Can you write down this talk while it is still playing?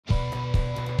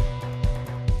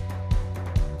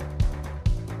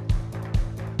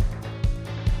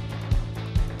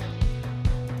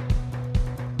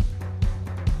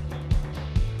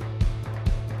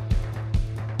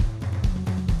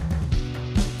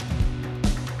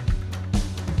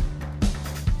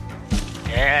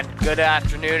And good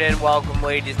afternoon and welcome,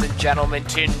 ladies and gentlemen,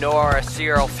 to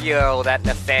Dover-Sherborn Field at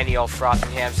Nathaniel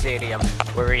Frothingham Stadium,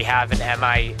 where we have an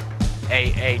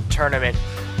MIAA tournament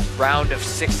round of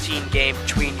 16 game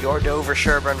between your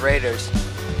Dover-Sherborn Raiders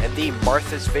and the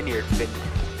Martha's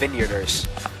Vineyarders.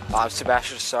 I'm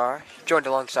Sebastian Saar, joined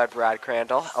alongside Brad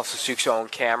Crandall, Elsa Sukso on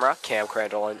camera, Cam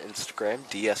Crandall on Instagram,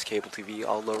 DS Cable TV,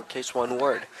 all lowercase, one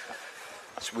word.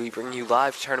 So we bring you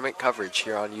live tournament coverage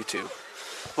here on YouTube.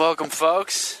 Welcome,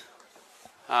 folks.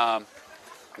 I'm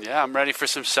ready for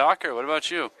some soccer. What about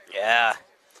you? Yeah.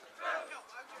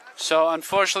 So,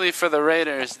 unfortunately for the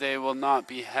Raiders, they will not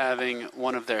be having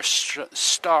one of their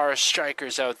star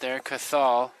strikers out there,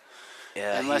 Cathal,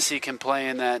 unless he can play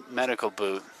in that medical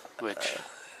boot, which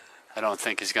I don't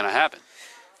think is going to happen.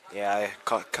 Yeah,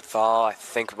 Cathal, I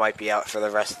think, might be out for the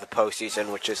rest of the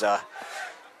postseason, which is a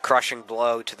crushing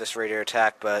blow to this Raider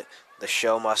attack, but the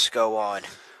show must go on.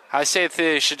 I say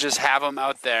they should just have him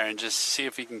out there and just see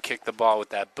if he can kick the ball with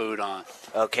that boot on.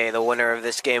 Okay, the winner of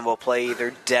this game will play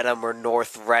either Dedham or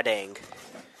North Reading.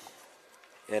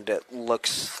 And it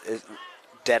looks...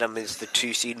 Dedham is the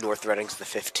 2 seed, North Reading's the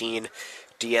 15.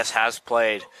 DS has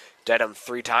played Dedham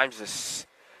 3 times this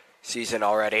season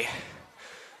already.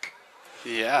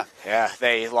 Yeah. Yeah,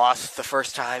 they lost the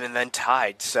first time and then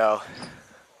tied, so...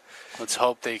 Let's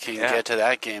hope they can get to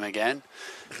that game again.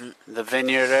 The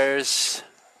Vineyarders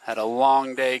had a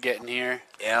long day getting here.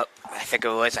 Yep, I think it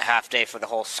was a half day for the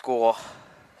whole school.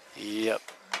 Yep.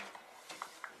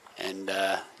 And,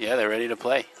 they're ready to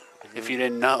play. If you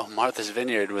didn't know, Martha's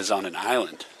Vineyard was on an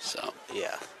island, so...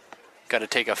 Yeah. Got to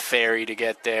take a ferry to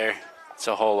get there. It's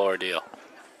a whole ordeal.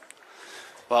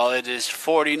 Well, it is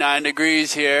 49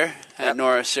 degrees here at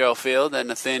Dover-Sherborn Field at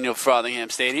Nathaniel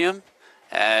Frothingham Stadium,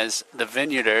 as the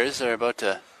Vineyarders are about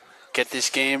to get this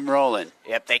game rolling.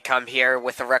 Yep, they come here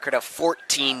with a record of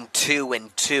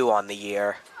 14-2-2 on the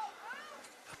year,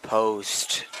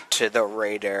 opposed to the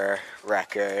Raider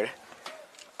record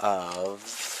of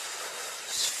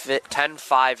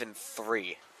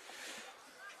 10-5-3.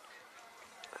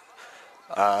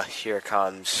 Here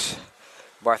comes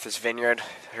Martha's Vineyard.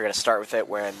 We're going to start with it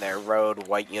wearing their road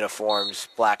white uniforms,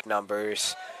 black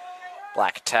numbers,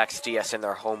 black text, DS in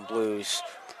their home blues,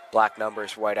 black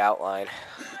numbers, white outline.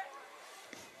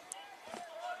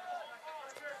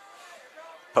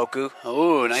 Poku.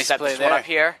 Oh, nice set play this there. One up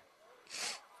here.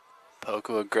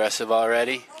 Poku aggressive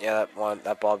already. Yeah,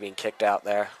 that ball being kicked out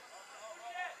there.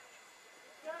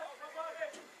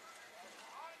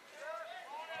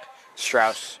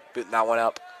 Strauss booting that one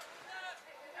up.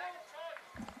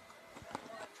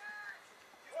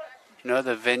 You know,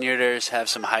 the Vineyarders have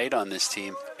some height on this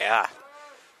team. Yeah.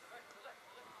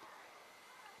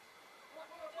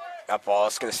 That ball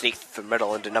is going to sneak through the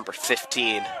middle into number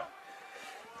 15.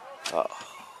 Oh.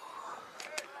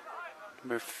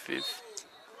 Number 15.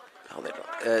 No, they don't.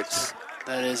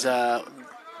 That is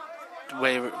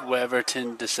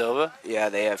Weverton De Silva. Yeah,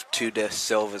 they have 2 De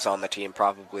Silvas on the team,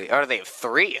 probably. Or they have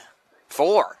 3.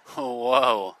 4. Oh,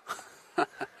 whoa. What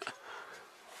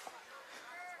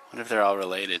if they're all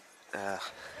related?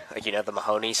 Like, the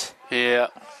Mahoneys. Yeah.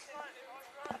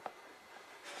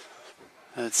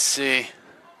 Let's see.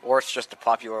 Or it's just a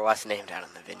popular last name down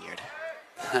in the Vineyard.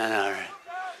 All right.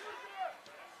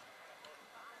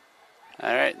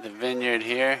 All right, the Vineyard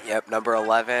here. Yep, number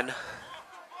 11.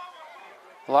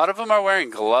 A lot of them are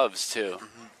wearing gloves, too,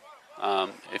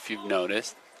 if you've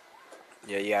noticed.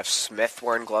 Yeah, you have Smith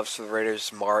wearing gloves for the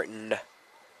Raiders, Martin.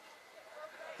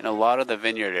 And a lot of the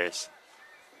Vineyarders.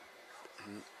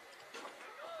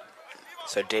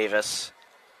 So Davis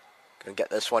going to get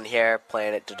this one here,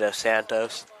 playing it to Dos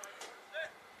Santos.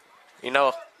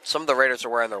 Some of the Raiders are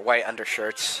wearing their white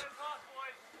undershirts.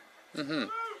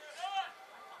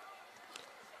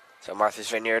 So Martha's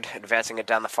Vineyard advancing it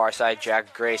down the far side. Jagger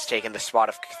Grace taking the spot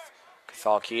of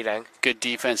Cathal Keating. Good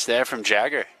defense there from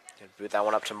Jagger. Boot that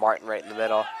one up to Martin right in the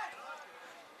middle.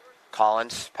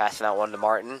 Collins passing that one to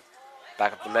Martin.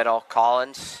 Back up the middle.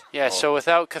 Collins. Yeah, so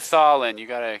without Cathal in, you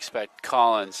got to expect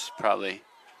Collins probably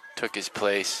took his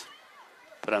place.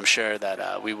 But I'm sure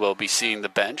that we will be seeing the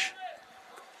bench.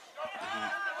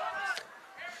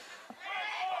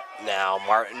 Now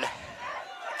Martin,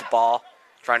 the ball,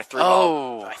 trying to throw.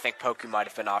 Oh, I think Poku might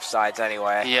have been offsides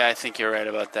anyway. Yeah, I think you're right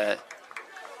about that.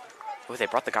 Oh, they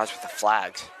brought the guys with the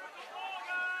flags.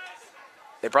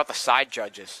 They brought the side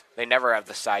judges. They never have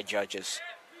the side judges.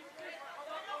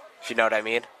 If you know what I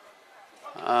mean.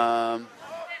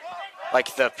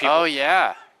 Like the people. Oh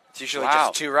yeah. It's usually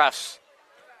just 2 refs.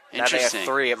 Now they have Interesting.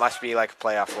 3. It must be like a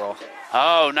playoff rule.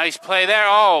 Oh, nice play there.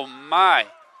 Oh my.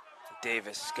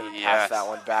 Davis is going to pass that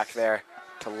one back there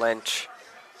to Lynch.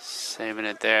 Saving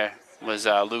it there. was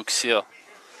Luke Seal.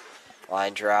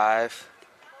 Line drive.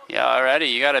 Yeah, already.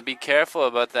 You got to be careful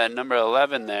about that number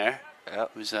 11 there.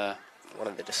 Yep. Who's one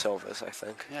of the De Silvas, I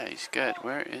think. Yeah, he's good.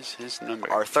 Where is his number?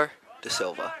 Arthur De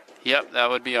Silva. Yep, that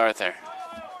would be Arthur.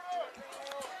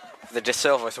 The De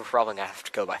Silvas were probably going to have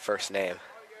to go by first name.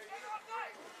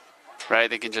 Right,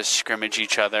 they can just scrimmage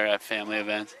each other at family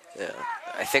events. Yeah.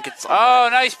 I think it's... Oh,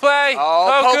 nice play!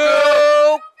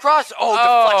 Oh, Poku! Cross!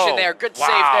 Oh, deflection there. Good wow.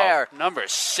 save there. Number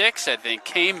 6, I think,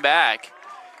 came back.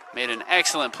 Made an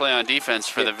excellent play on defense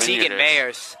for the Vineyarders. Tegan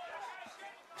Mayers.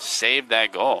 Saved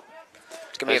that goal.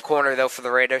 It's going to be a corner, though, for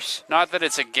the Raiders. Not that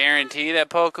it's a guarantee that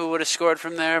Poku would have scored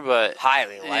from there, but...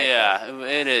 Highly likely. Yeah,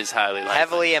 it is highly likely.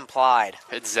 Heavily implied.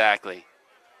 Exactly.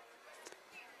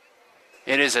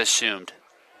 It is assumed.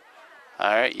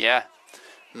 All right, yeah.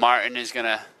 Martin is going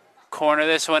to corner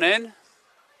this one in.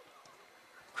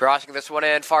 Crossing this one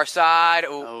in, far side.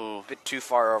 Ooh, Oh, a bit too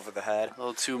far over the head. a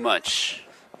little too much.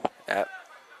 Yep.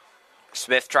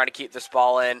 Smith trying to keep this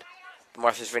ball in.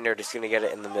 Martha's Vineyard is going to get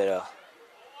it in the middle.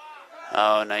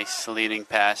 Oh, nice leading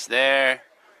pass there.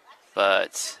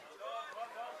 But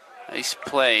nice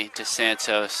play to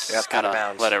Santos. Yep, Kind out of of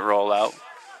bounds. let it roll out.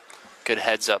 Good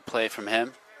heads-up play from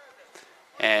him.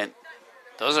 And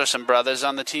those are some brothers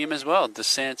on the team as well,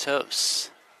 DeSantos.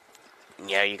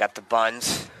 Yeah, you got the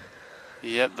Buns.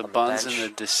 Yep, the On the Buns bench.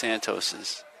 and the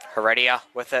DeSantoses. Heredia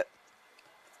with it.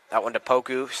 That one to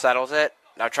Poku, settles it.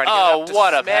 Now trying to get it up to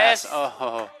what a Smith. pass.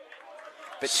 Oh,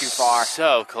 Bit too far.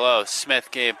 So close. Smith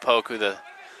gave Poku the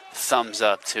thumbs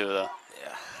up, too, though.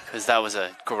 Yeah. Because that was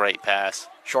a great pass.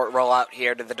 Short roll out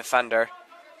here to the defender.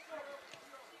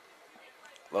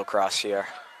 Low cross here.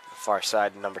 Far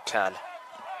side, number 10.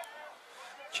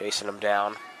 Chasing him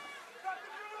down.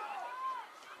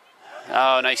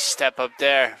 Oh, nice step up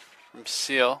there from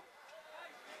Seal.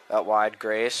 Out wide,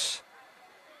 Grace.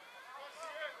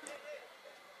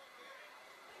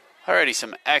 Already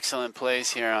some excellent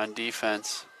plays here on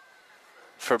defense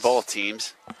for both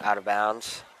teams. Out of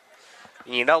bounds.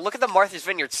 You know, look at the Martha's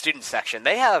Vineyard student section.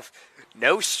 They have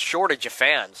no shortage of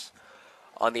fans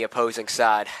on the opposing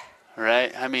side.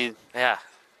 Right? I mean, Yeah.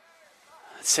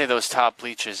 I'd say those top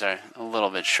bleachers are a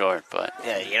little bit short, but...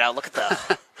 Yeah, you know, look at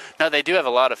the... No, they do have a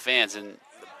lot of fans, and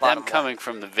bottom them coming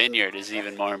from the Vineyard is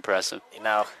even more impressive. You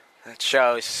know, it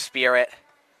shows spirit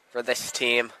for this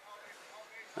team.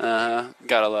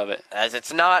 Gotta love it. As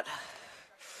it's not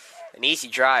an easy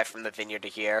drive from the Vineyard to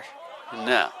here.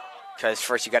 No. Because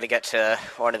first you got to get to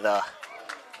one of the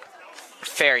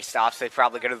ferry stops. They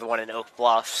probably go to the one in Oak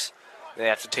Bluffs. They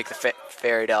have to take the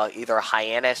ferry to either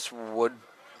Hyannis,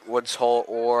 Woods Hole,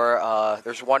 or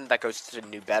there's one that goes to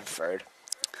New Bedford.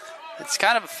 It's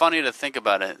kind of funny to think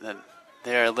about it, that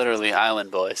they're literally island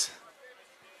boys.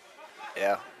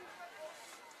 Yeah.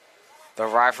 The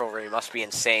rivalry must be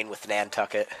insane with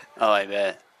Nantucket. Oh, I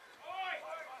bet.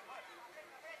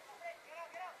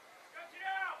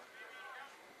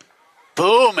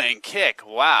 Booming kick.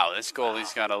 Wow, this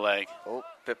goalie's got a leg. Oh,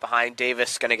 bit behind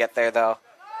Davis. Going to get there, though.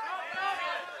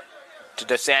 To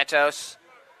Dos Santos.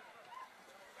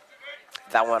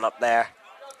 That one up there.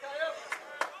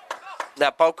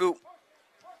 Now Poku.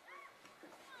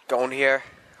 Going here.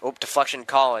 Oh, deflection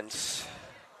Collins.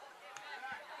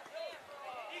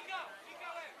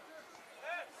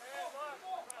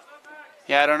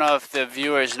 Yeah, I don't know if the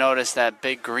viewers noticed that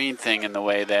big green thing in the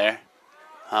way there.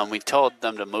 We told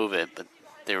them to move it, but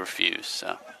they refused,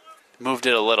 so moved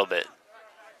it a little bit.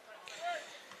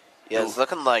 Yeah, it's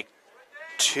looking like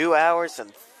 2 hours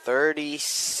and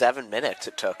 37 minutes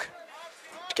it took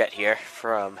to get here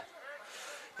from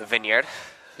the Vineyard.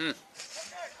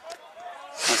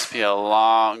 Must be a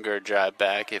longer drive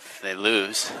back if they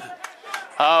lose.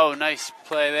 Oh, nice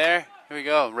play there. Here we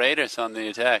go. Raiders on the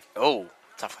attack. Oh,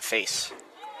 it's off the face.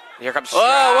 Here comes.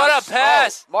 Oh, what a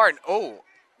pass! Oh, Martin. Oh,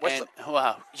 And,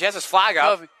 wow. he has his flag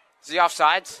up. Oh. Is he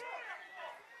offsides?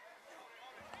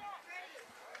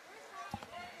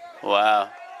 Wow.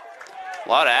 A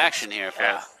lot of action here, Phil.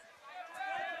 Yeah.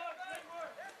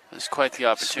 It was quite the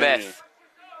opportunity. Smith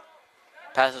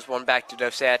passes one back to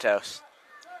Dos Santos.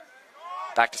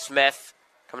 Back to Smith,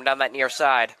 coming down that near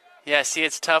side. Yeah, see,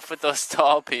 it's tough with those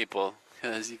tall people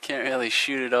because you can't really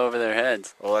shoot it over their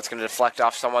heads. Well, that's going to deflect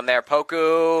off someone there. Poku.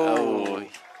 Oh.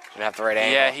 Didn't have the right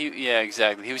angle. Yeah,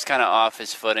 exactly. He was kind of off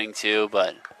his footing too,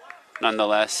 but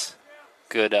nonetheless,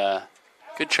 good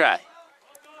try.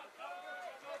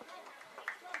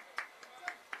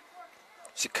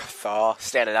 Thaw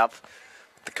standing up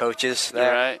with the coaches there.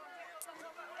 All right.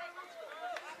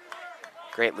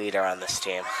 Great leader on this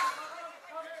team.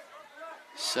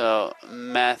 So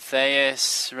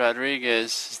Matthias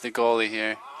Rodriguez is the goalie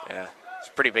here. Yeah. It's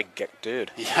a pretty big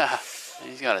dude. Yeah,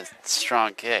 he's got a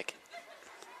strong kick.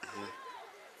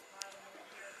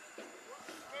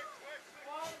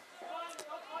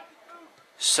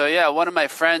 So, yeah, one of my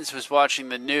friends was watching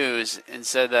the news and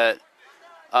said that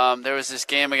there was this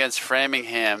game against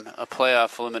Framingham, a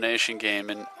playoff elimination game,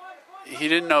 and he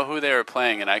didn't know who they were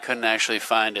playing, and I couldn't actually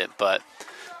find it, but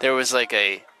there was like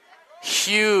a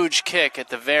huge kick at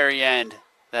the very end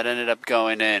that ended up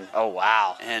going in. Oh,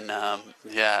 wow. And,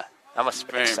 yeah, That must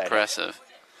be very exciting. impressive.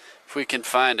 If we can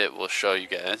find it, we'll show you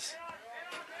guys.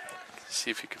 See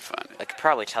if you can find it. I could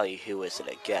probably tell you who was it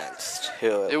against.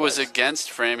 Who It was against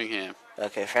Framingham.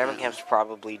 Okay, Framingham's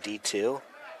probably D2.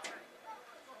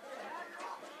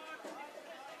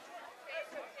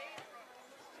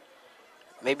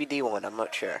 Maybe D1, I'm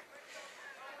not sure.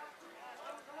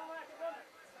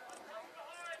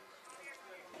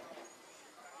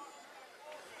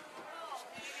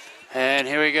 And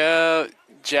here we go.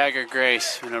 Jagger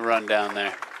Grace in a run down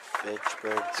there.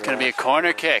 Fitchburg. It's going to be a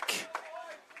corner kick.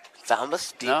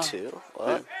 Falmouth D2? No.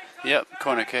 What? Yep,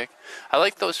 corner kick. I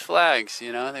like those flags,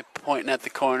 you know. They're pointing at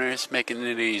the corners, making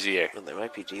it easier. Well, they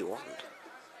might be D1.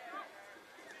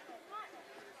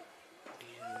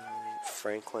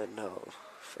 Franklin, no.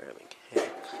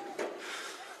 Framingham.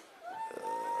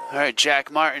 All right,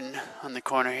 Jack Martin on the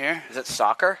corner here. Is it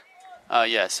soccer?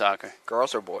 Yeah, soccer.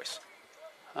 Girls or boys?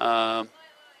 Boys.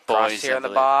 Cross here I in the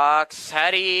believe. box.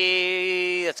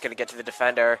 Hetty. It's going to get to the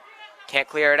defender. Can't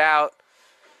clear it out.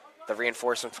 The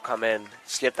reinforcements will come in.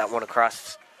 Skip that one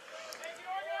across.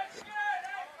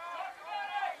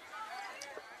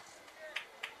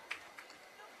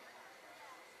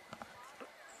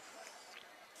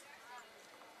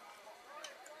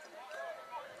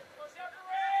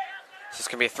 This is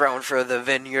going to be a throw-in for the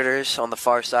Vineyarders on the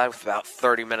far side with about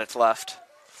 30 minutes left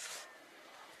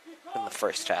in the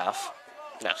first half.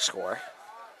 No score.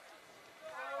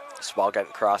 This ball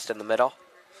getting crossed in the middle.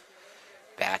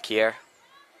 Back here.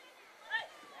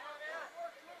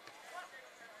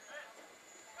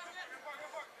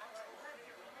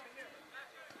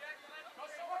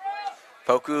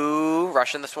 Poku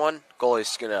rushing this one.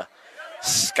 Goalie's going to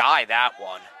sky that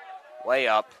one. Way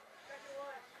up.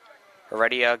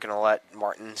 Heredia going to let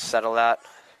Martin settle that.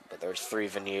 But there's three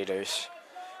Vineyarders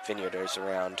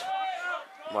around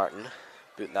Martin.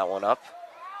 Booting that one up.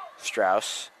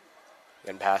 Strauss.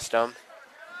 Getting past him.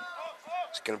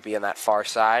 It's going to be on that far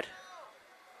side.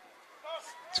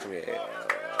 It's going to be a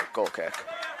goal kick.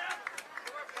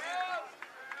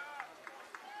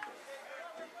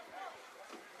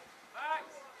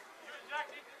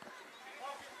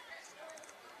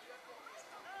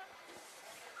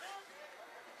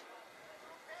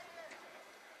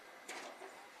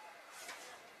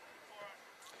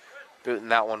 Booting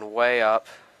that one way up.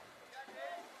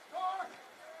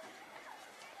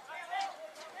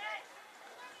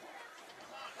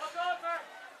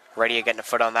 Heredia getting a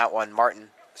foot on that one. Martin.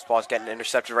 This ball's getting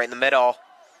intercepted right in the middle.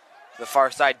 The far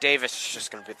side, Davis is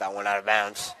just going to beat that one out of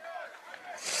bounds.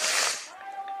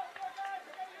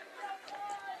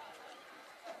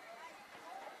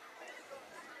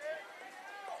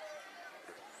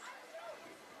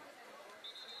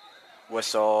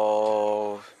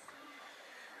 Whistle.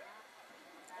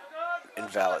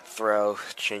 Invalid throw.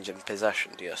 Change in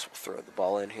possession. Yes, we'll throw the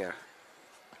ball in here.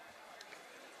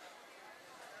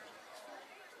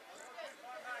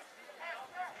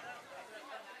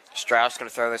 Strauss going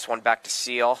to throw this one back to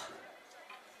Seal.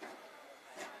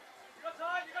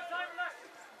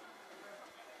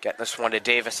 Getting this one to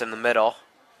Davis in the middle.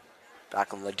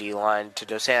 Back on the D line to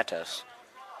Dos Santos.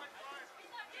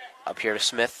 Up here to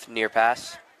Smith, near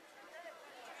pass.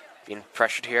 Being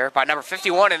pressured here by number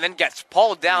 51 and then gets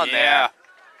pulled down there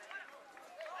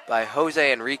by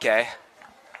Jose Enrique.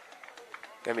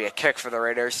 Going to be a kick for the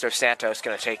Raiders. Dos Santos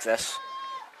going to take this.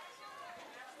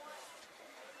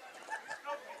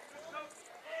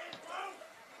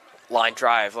 Line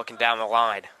drive, looking down the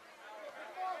line.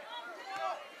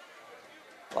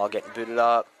 Ball getting booted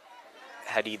up.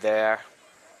 Hetty there.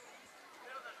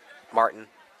 Martin.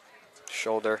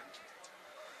 Shoulder.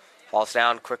 Falls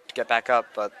down, quick to get back up,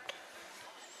 but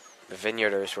the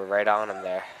Vineyarders were right on him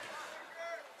there.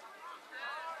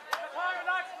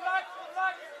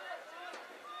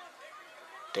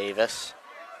 Davis.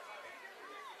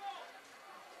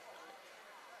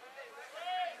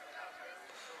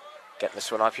 Getting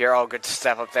this one up here. Oh, good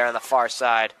step up there on the far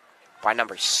side by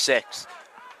number 6.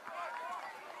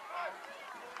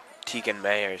 Tegan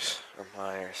Myers.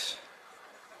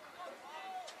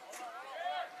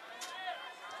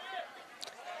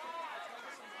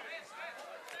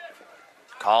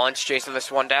 Collins chasing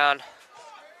this one down.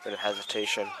 Bit of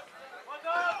hesitation.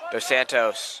 Dos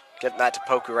Santos Getting that to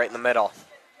Poku right in the middle.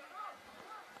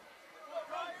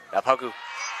 Now Poku,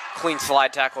 clean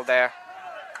slide tackle there.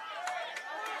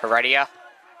 Heredia,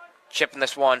 chipping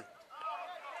this one.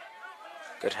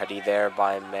 Good heady there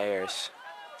by Myers.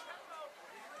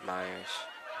 Now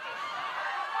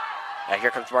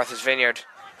here comes Martha's Vineyard.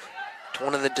 To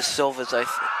one of the De Silvas, no,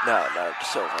 De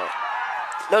Silva.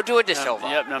 No, do a De Silva.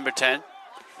 Yep, number 10.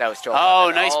 That was still.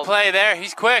 Oh, nice play there.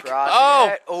 He's quick.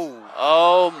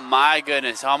 Oh, my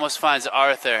goodness. Almost finds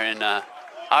Arthur, and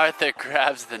Arthur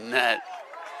grabs the net.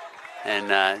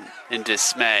 And in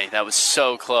dismay, that was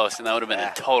so close, and that would have been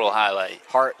a total highlight.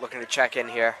 Hart looking to check in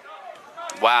here.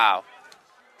 Wow.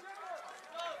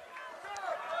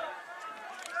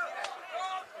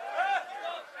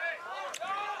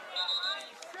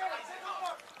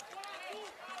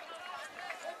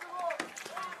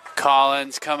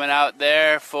 Collins coming out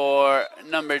there for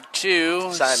number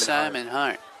 2, Simon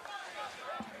Hart.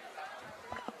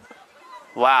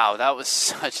 Wow, that was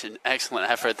such an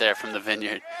excellent effort there from the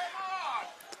Vineyard.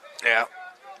 Yeah.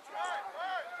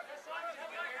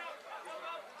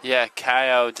 Yeah,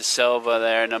 Caio De Silva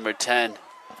there, number 10.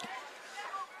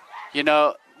 You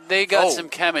know, they got some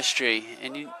chemistry.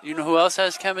 And you know who else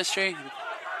has chemistry?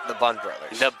 The Bunn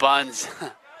brothers. The Bunns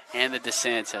and the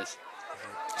DeSantis.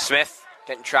 Smith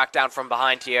getting tracked down from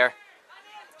behind here.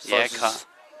 Yeah,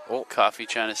 Coffee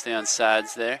trying to stay on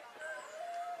sides there.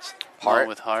 Hart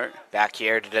with Hart. Back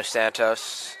here to Dos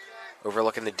Santos.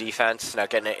 Overlooking the defense. Now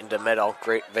getting it into the middle.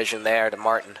 Great vision there to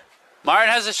Martin. Martin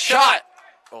has a shot.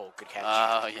 Oh, good catch.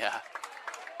 Oh, yeah.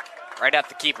 Right at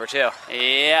the keeper, too.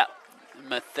 Yeah.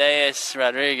 Matthias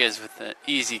Rodriguez with an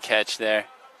easy catch there.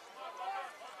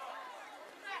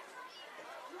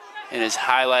 In his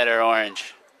highlighter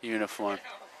orange uniform.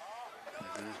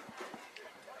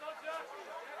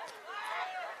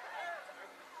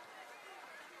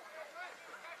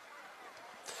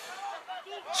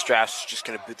 Strauss just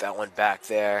going to boot that one back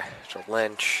there to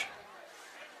Lynch.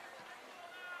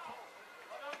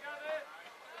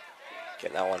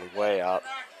 Getting that one way up.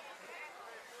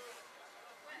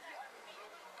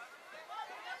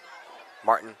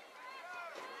 Martin.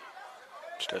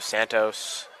 Dos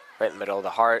Santos. Right in the middle of the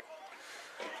Hart.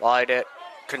 Lied it.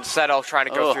 Concetto trying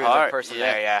to go through the person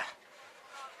there, yeah.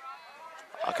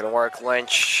 Not going to work.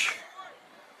 Lynch.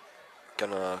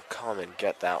 Going to come and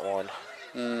get that one.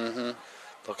 Mm-hmm.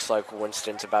 Looks like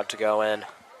Winston's about to go in.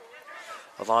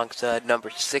 Alongside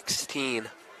number 16.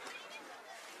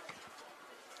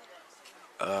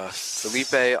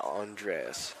 Felipe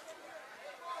Andres.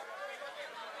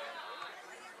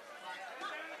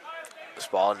 This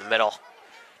ball in the middle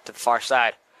to the far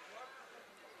side.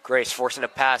 Grace forcing a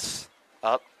pass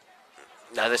up.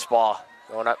 Now this ball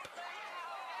going up.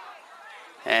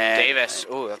 And Davis.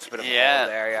 Ooh, that's a bit of a ball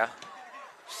there, yeah.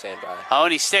 Stand by. Oh,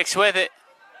 and he sticks with it.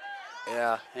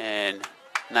 Yeah. And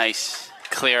nice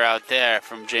clear out there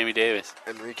from Jamie Davis.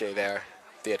 Enrique there,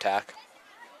 the attack.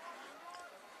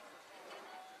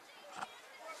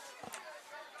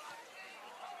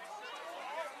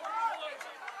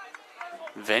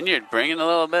 Vineyard bringing a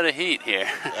little bit of heat here.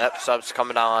 Yep, subs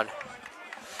coming on.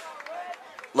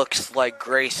 Looks like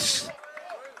Grace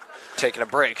taking a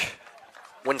break.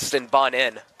 Winston Bunn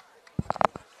in.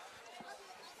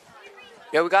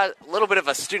 Yeah, we got a little bit of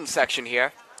a student section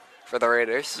here for the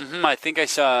Raiders. Mm-hmm, I think I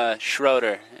saw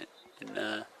Schroeder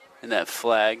in that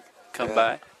flag come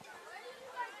by.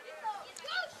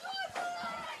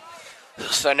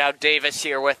 So now Davis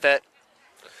here with it.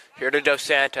 Here to Dos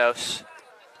Santos.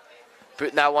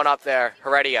 Booting that one up there.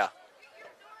 Heredia.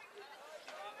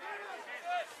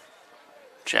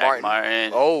 Jack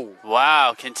Martin. Oh.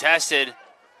 Wow, contested.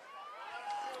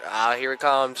 Here he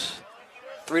comes.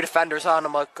 3 defenders on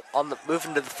him,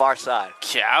 moving to the far side.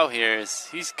 Cow here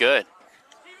he's good.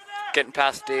 Getting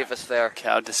past Davis there.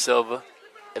 Cow De Silva.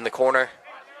 In the corner.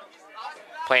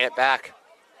 Playing it back.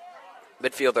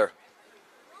 Midfielder.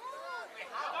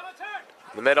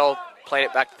 In the middle. Playing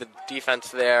it back to the defense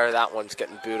there. That one's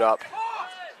getting booed up.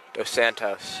 Dos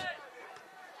Santos.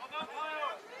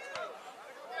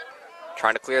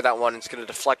 Trying to clear that one. It's going to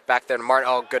deflect back there to Martin.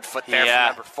 Oh, good foot there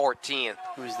from number 14.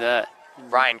 Who's that?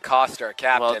 Ryan Coster,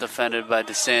 captain. Well defended by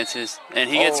DeSantis. And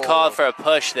he gets called for a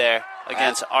push there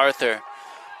against Arthur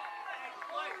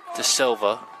De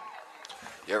Silva.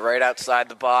 You're right outside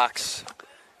the box.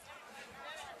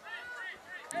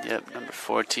 Yep, number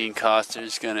 14,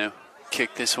 Coster's going to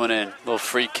kick this one in. Little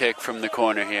free kick from the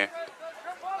corner here.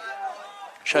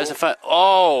 Tries to find.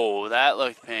 Oh, that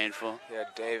looked painful. Yeah,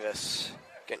 Davis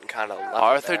getting kind of left.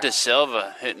 Arthur De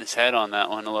Silva hitting his head on that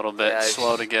one a little bit. Yeah,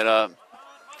 slow to get up.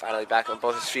 Finally back on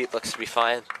both his feet. Looks to be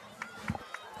fine.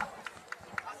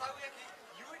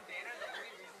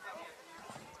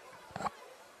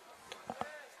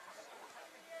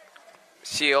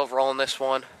 Seal rolling this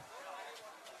one.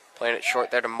 Playing it short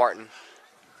there to Martin.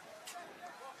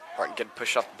 Martin getting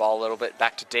pushed off the ball a little bit.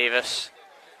 Back to Davis.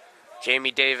 Jamie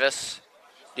Davis.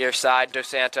 Near side, Dos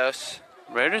Santos.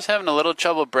 Raiders having a little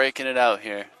trouble breaking it out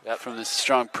here. Yep. From the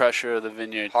strong pressure of the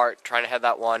Vineyard. Hart trying to head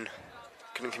that one.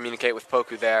 Couldn't communicate with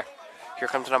Poku there. Here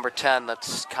comes number 10.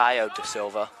 That's Caio Da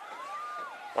Silva.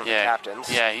 One of the captains.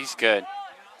 Yeah, he's good.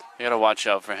 You got to watch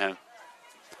out for him.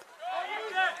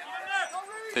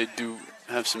 They do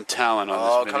have some talent on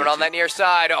this Vineyard coming on that near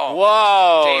side. Oh,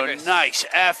 whoa, Davis. Nice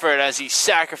effort as he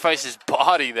sacrificed his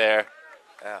body there.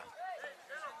 Yeah.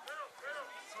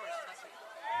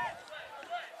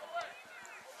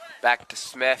 Back to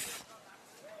Smith.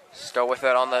 Still with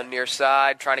it on the near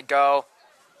side, trying to go.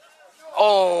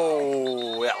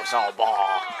 Oh, that was all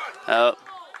ball. Oh,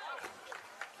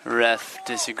 ref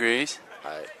disagrees.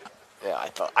 I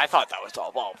thought that was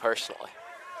all ball personally.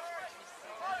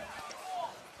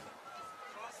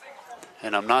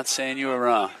 And I'm not saying you were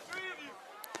wrong.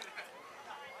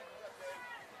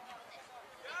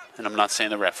 And I'm not saying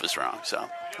the ref was wrong, so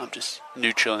I'm just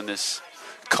neutral in this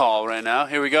call right now.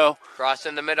 Here we go. Cross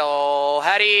in the middle.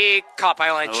 Hattie, caught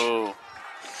by Lynch. Oh,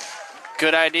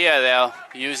 good idea, though.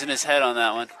 Using his head on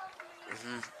that one.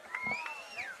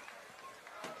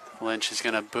 Lynch is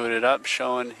going to boot it up,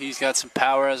 showing he's got some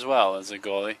power as well as a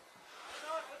goalie.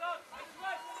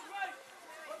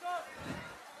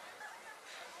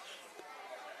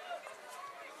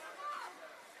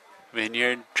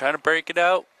 Vineyard trying to break it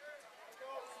out.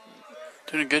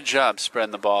 Doing a good job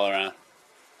spreading the ball around.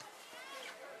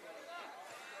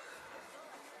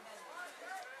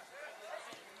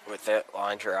 With it,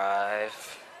 line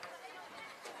drive.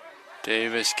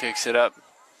 Davis kicks it up.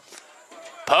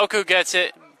 Poku gets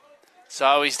it. It's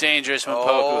always dangerous when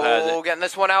Poku has it. Oh, getting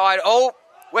this one out wide. Oh,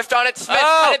 whiffed on it. Smith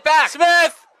cut it back.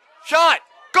 Smith! Shot.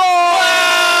 Goal!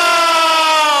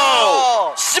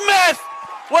 Oh! Smith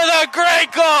with a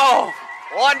great goal!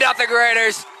 1-0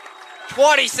 Raiders.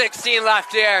 2016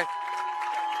 left here.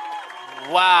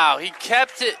 Wow, he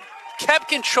kept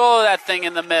control of that thing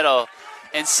in the middle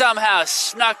and somehow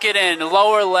snuck it in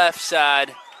lower left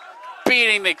side,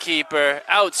 beating the keeper.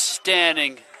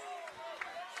 Outstanding.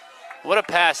 What a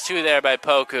pass, too, there by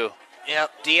Poku.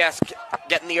 Yep, DS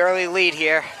getting the early lead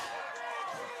here.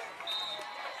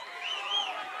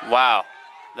 Wow,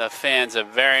 the fans are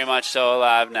very much so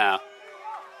alive now.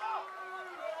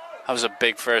 That was a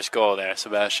big first goal there,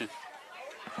 Sebastian.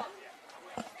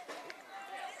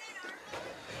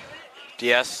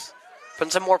 DS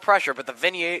putting some more pressure, but the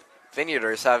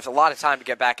Vineyarders have a lot of time to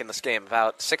get back in this game,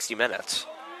 about 60 minutes,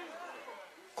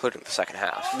 including the second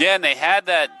half. Yeah, and they had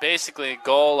that basically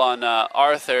goal on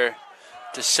Arthur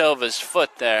Da Silva's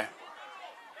foot there.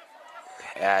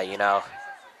 Yeah,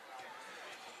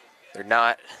 they're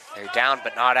down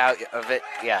but not out of it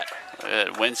yet.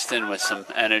 Winston with some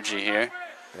energy here.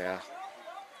 Yeah.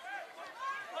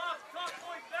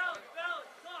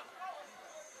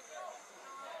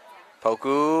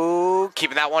 Poku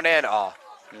keeping that one in. Oh,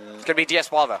 it's going to be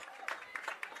Diaz-Palva.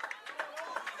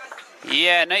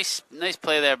 Yeah, nice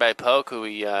play there by Poku.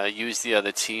 He used the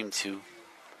other team to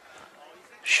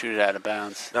shoot it out of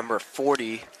bounds. Number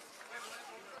 40,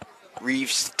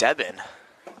 Reeves Debin.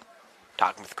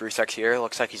 Talking with Grusek here.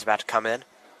 Looks like he's about to come in.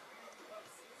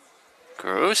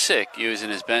 Grusek using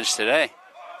his bench today.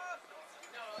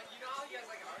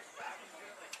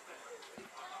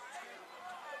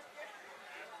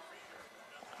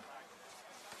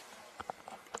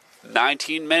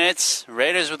 "19 minutes.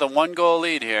 Raiders with a 1-goal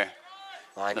lead here.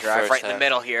 Line drive right in the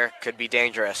middle here. Could be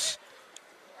dangerous.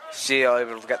 Seal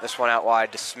able to get this one out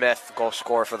wide to Smith. Goal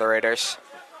scorer for the Raiders.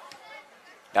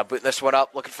 Now booting this one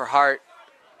up. Looking for Hart.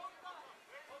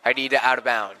 Haidita out of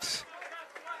bounds.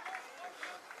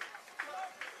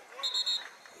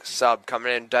 Sub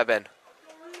coming in, Debin.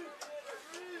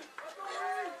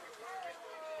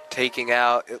 Taking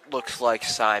out, it looks like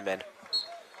Simon.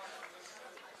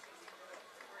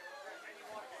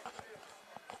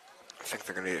 I think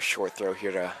they're going to need a short throw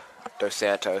here to Dos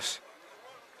Santos.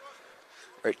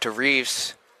 Right to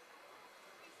Reeves.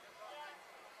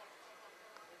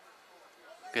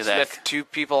 Good Smith, 2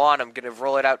 people on him. Going to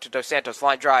roll it out to Dos Santos.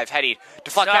 Line drive, headed.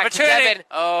 Deflect back to Devin.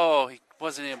 Oh, he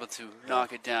wasn't able to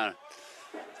knock it down.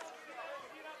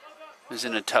 He was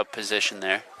in a tough position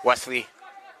there. Wesley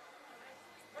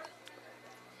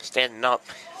standing up.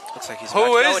 Looks like he's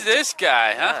Who is this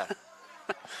guy, huh?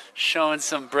 Yeah. Showing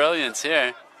some brilliance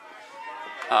here.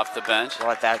 Off the bench. We'll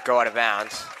let that go out of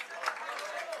bounds.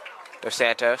 Dos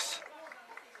Santos.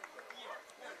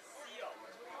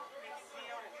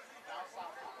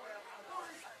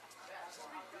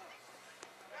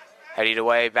 Headed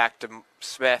away back to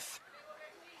Smith.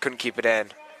 Couldn't keep it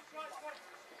in.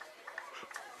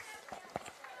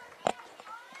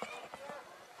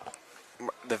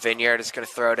 The Vineyard is going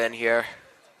to throw it in here.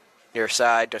 Near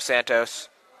side, Dos Santos.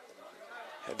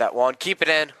 Had that one. Keep it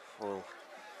in. Ooh.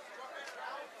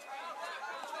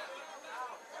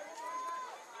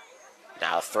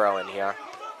 Now throw in here.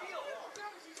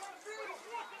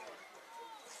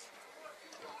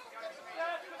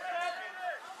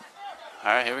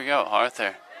 All right, here we go.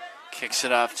 Arthur kicks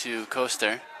it off to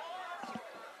Coaster.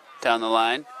 Down the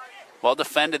line. Well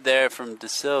defended there from De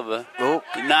Silva. Ooh.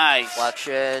 Nice.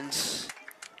 Deflections.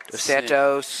 Dos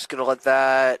Santos going to let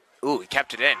that. Ooh, he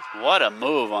kept it in. What a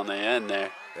move on the end there.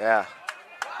 Yeah.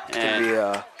 It's going to be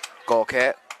a goal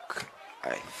kick.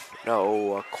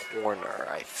 No, a corner.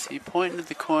 Is he pointing at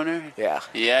the corner? Yeah.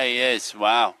 Yeah, he is.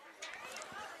 Wow.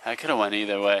 That could have went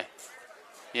either way.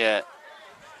 Yeah.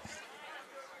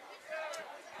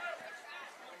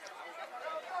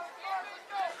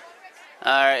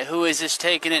 All right, who is this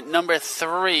taking it? Number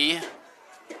 3,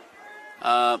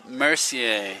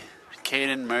 Mercier.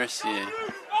 Caden Mercier.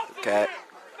 Okay.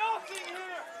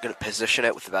 Going to position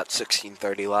it with about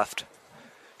 16:30 left.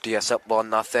 DS up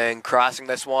 1-0. Crossing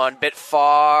this one. Bit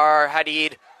far.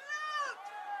 Hadid.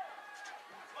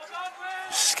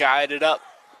 Skied it up.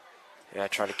 Yeah,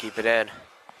 trying to keep it in.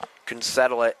 Couldn't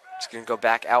settle it. It's going to go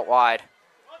back out wide.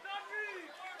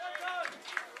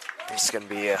 It's going to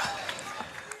be a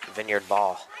Vineyard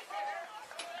ball.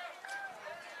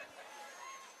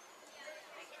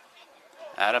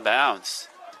 Out of bounds.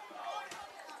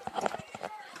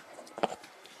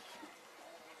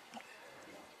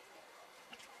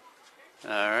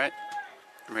 All right.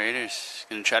 Raiders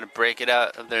going to try to break it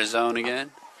out of their zone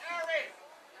again.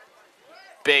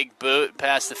 Big boot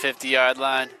past the 50-yard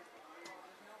line.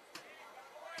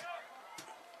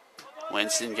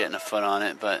 Winston getting a foot on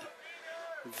it, but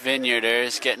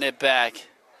Vineyarders getting it back.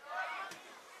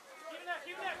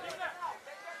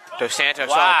 Dos Santos,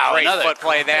 wow, great another foot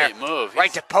play there. Move.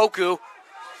 Right to Poku.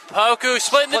 Poku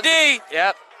splitting the D.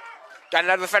 Yep. Got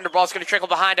another defender. Ball's going to trickle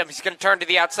behind him. He's going to turn to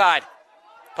the outside.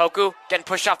 Poku getting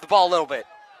pushed off the ball a little bit.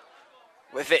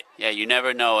 With it. Yeah, you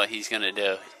never know what he's going to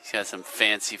do. He's got some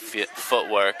fancy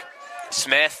footwork.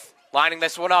 Smith lining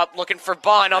this one up, looking for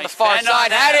Bunn on the far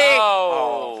side. Heading.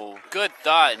 Oh, good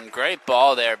thought and great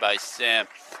ball there by Sam.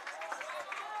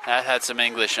 That had some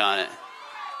English on it.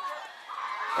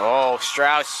 Oh,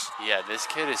 Strauss. Yeah, this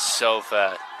kid is so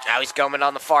fat. Now he's coming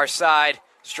on the far side.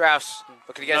 Strauss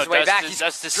looking to get his way back. He's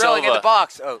that's drilling in Silva. the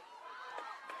box. Oh,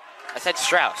 I said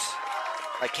Strauss.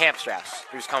 Like Camp Strauss.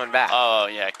 He was coming back. Oh,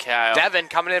 yeah, Kyle. Devin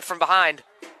coming in from behind.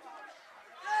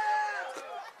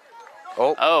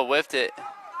 Oh, whiffed it.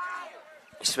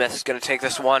 Smith is going to take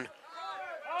this one.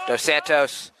 Dos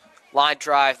Santos, line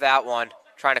drive that one.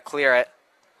 Trying to clear it.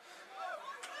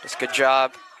 Just good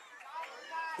job.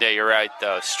 Yeah, you're right,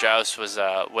 though. Strauss was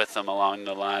with them along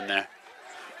the line there.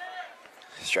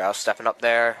 Strauss stepping up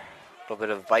there. A little bit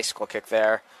of a bicycle kick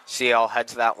there. CL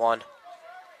heads that one.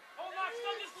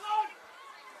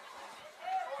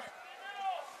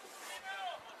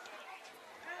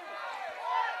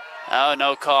 Oh,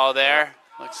 no call there.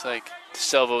 Looks like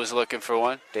Silva was looking for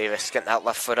one. Davis getting that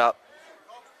left foot up.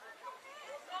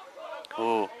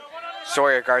 Ooh.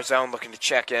 Sawyer Garzone looking to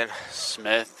check in.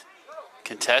 Smith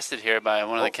contested here by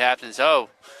one of the captains. Oh,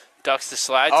 ducks the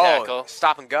slide tackle.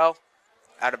 Stop and go.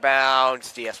 Out of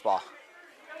bounds. DS ball.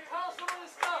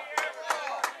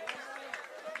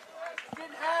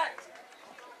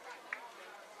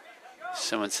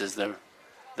 Someone says the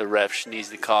ref needs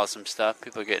to call some stuff.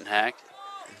 People are getting hacked.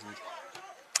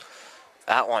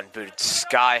 That one booted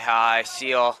sky high.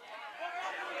 Seal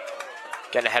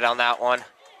getting ahead on that one.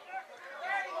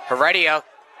 Heredia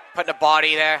putting a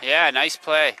body there. Yeah, nice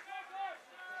play.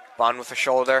 Bunn with a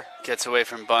shoulder. Gets away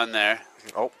from Bunn there.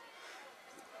 Oh.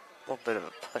 A little bit of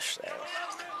a push there.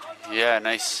 Yeah,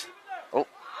 nice. Oh.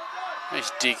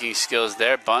 Nice deking skills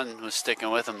there. Bunn was sticking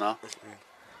with him, though.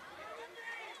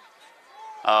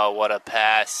 Oh, what a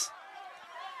pass.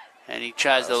 And he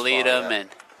tries to lead him and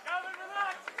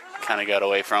kind of got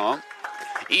away from him.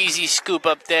 Easy scoop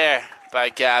up there by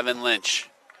Gavin Lynch.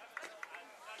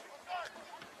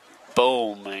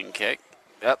 Boom, and kick.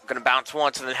 Yep, going to bounce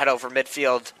once and then head over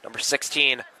midfield. Number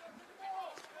 16.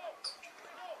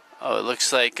 Oh, it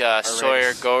looks like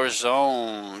Sawyer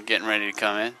Garzone getting ready to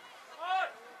come in.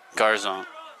 Garzone.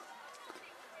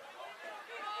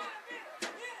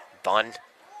 Bunn.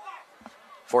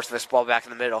 Forcing this ball back in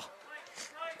the middle.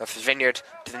 That's Vineyard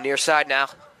to the near side now.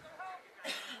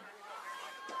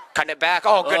 Cutting it back.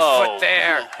 Oh, good foot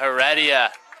there.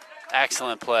 Heredia.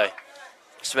 Excellent play.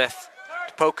 Smith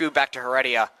to Poku, back to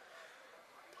Heredia.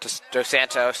 To Dos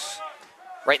Santos.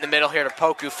 Right in the middle here to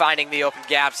Poku, finding the open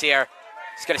gaps here.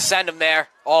 He's going to send him there.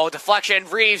 Oh, deflection.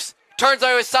 Reeves turns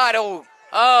over his side. Oh,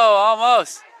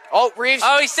 almost. Oh, Reeves.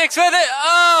 Oh, he sticks with it.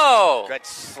 Oh. Good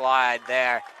slide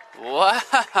there.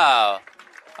 Wow.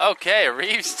 Okay,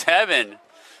 Reeves Tevin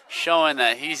showing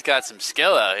that he's got some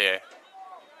skill out here.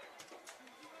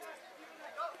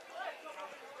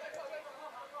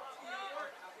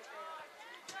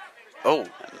 Oh.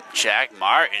 Jack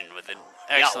Martin with an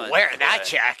excellent Yeah, wearing that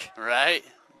check. Right?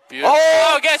 Beautiful.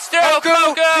 Oh, gets through.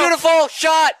 Poku. Beautiful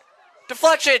shot.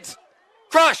 Deflections.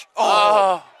 Crush.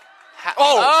 Oh.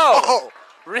 Oh.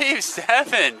 Reeves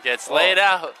Tevin gets laid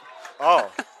out. Oh.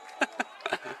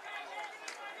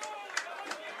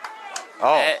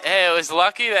 Oh. Hey, it was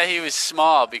lucky that he was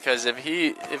small, because if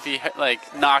he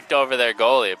like knocked over their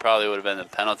goalie, it probably would have been a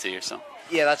penalty or something.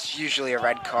 Yeah, that's usually a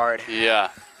red card. Yeah.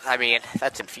 I mean,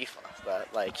 that's in FIFA,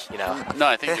 but like, you know. No,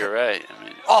 I think you're right. I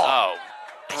mean,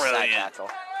 brilliant tackle.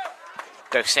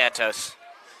 Dos Santos.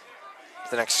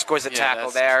 It's an exquisite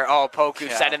tackle there. Oh, Poku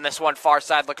sending this one far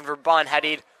side, looking for Bunn,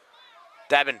 headed.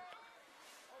 Devin.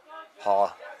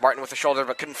 Oh, Martin with the shoulder,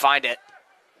 but couldn't find it.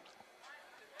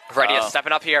 Ready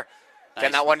stepping up here. Nice.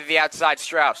 Getting that one to the outside,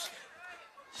 Strauss.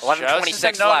 11:26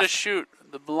 left. Known to shoot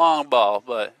the long ball,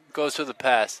 but goes for the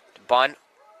pass. Bunn.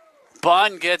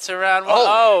 Bunn gets around.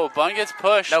 Bunn gets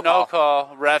pushed. No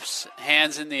call. Ref's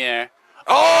hands in the air.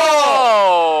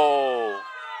 Oh!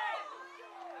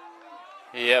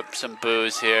 Yep, some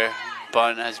boos here.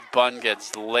 Bunn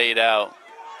gets laid out.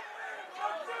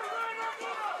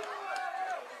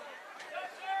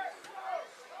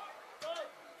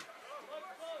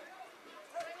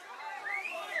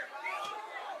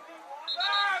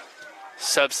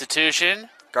 Substitution.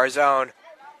 Garzone.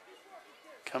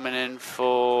 Coming in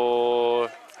for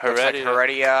Heredia. Looks like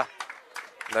Heredia.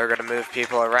 They're going to move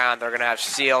people around. They're going to have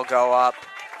Seal go up.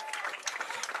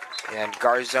 And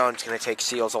Garzone's going to take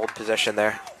Seal's old position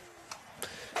there.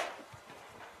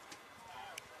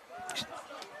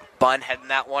 Bunn heading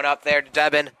that one up there to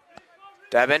Devin.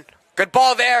 Devin. Good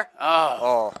ball there.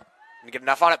 Oh. You get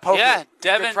enough on it, Poku. Yeah,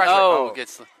 Devin.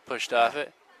 Gets pushed off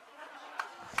it.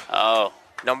 Oh.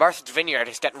 No, Martha's Vineyard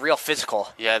is getting real physical.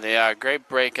 Yeah, they are. Great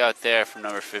breakout there from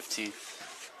number 50.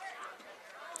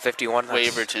 51.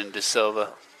 Waverton De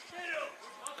Silva.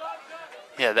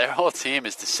 Yeah, their whole team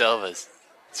is De Silva's.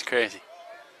 It's crazy.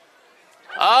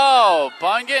 Oh,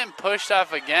 Bunn getting pushed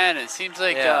off again. It seems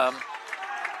like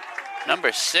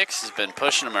number 6 has been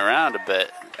pushing him around a bit.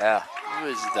 Yeah. Who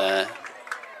is the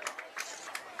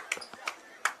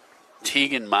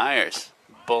Tegan Myers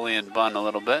bullying Bunn a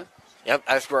little bit? Yep,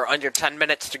 as we're under 10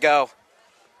 minutes to go.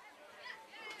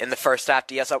 In the first half,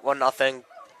 DS up 1-0.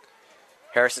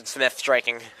 Harrison Smith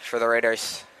striking for the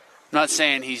Raiders. I'm not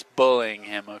saying he's bullying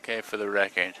him, okay, for the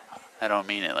record. I don't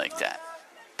mean it like that.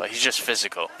 But he's just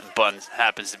physical, and Bunn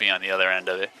happens to be on the other end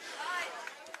of it.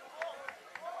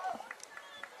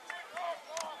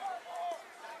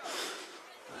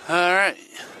 All right.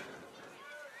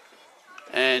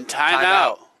 And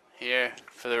timeout here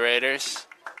for the Raiders.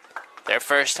 Their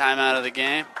first time out of the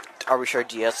game. Are we sure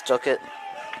DS took it?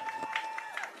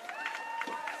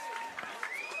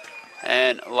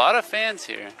 And a lot of fans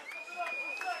here.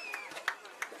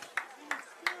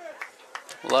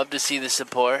 Love to see the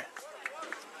support.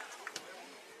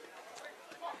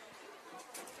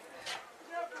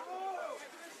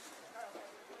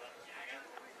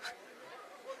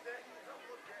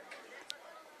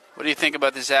 What do you think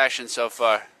about this action so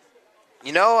far?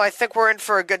 You know, I think we're in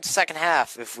for a good second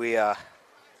half if we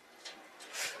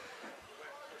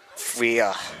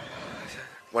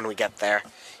when we get there.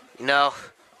 You know,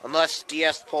 unless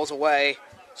DS pulls away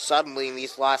suddenly in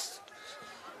these last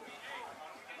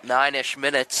 9-ish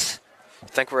minutes, I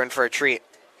think we're in for a treat.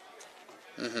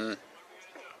 I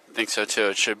think so too.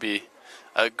 It should be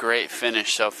a great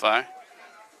finish so far.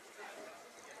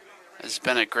 It's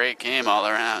been a great game all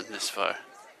around this far.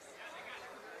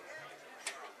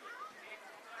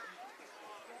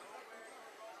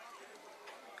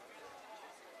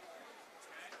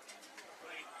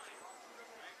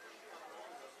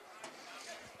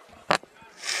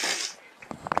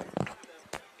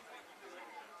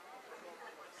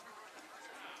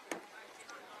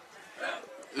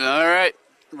 All right,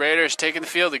 Raiders taking the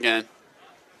field again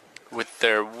with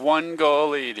their 1-goal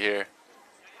lead here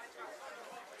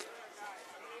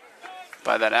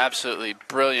by that absolutely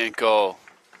brilliant goal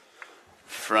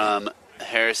from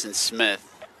Harrison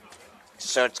Smith.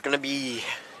 So it's going to be,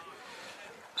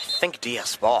 I think,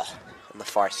 DS ball on the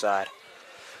far side.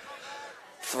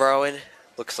 Throwing.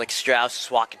 Looks like Strauss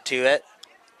is walking to it.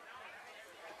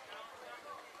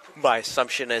 My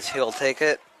assumption is he'll take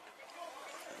it.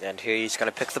 And here he's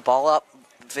going to pick the ball up.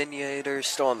 Vineyard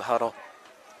still in the huddle.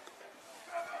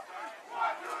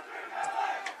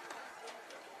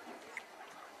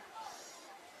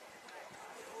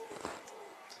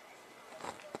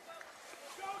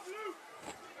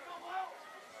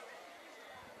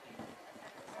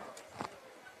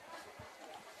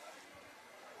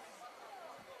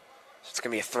 It's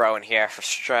going to be a throw in here for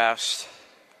Strauss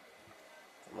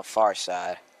on the far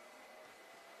side.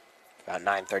 About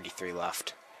 9:33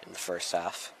 left in the first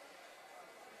half.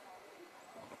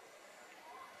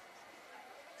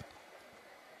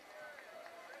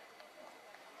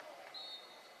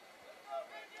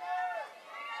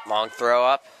 Long throw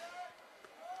up.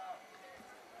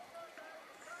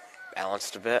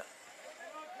 Balanced a bit.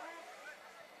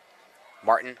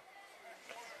 Martin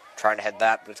trying to head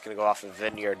that, but it's going to go off the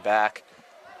Vineyard back.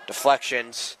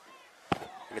 Deflections.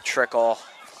 Going to trickle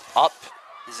up.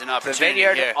 There's an The opportunity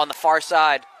Vineyard here. on the far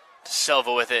side.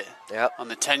 Silva with it. Yep. On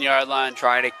the 10-yard line.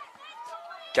 Trying to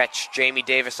catch Jamie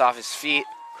Davis off his feet.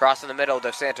 Crossing the middle.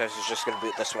 Dos Santos is just going to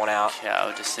boot this one out.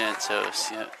 Cow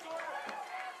DeSantos. Yep.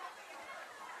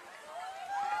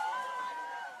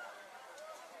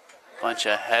 Bunch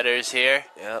of headers here.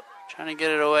 Yep. Trying to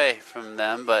get it away from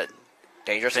them, but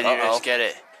Dangerous. Vineyards get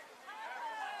it.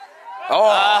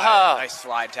 Oh, nice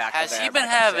slide tackle. Has there he by been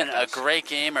Dos having a Santos. great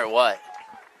game or what?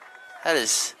 That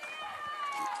is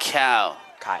Kyle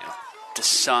Kyle.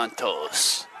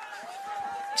 DeSantos.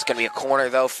 It's going to be a corner,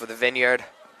 though, for the Vineyard.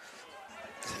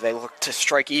 They look to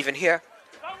strike even here.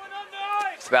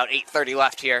 It's about 8:30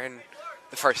 left here in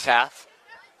the first half.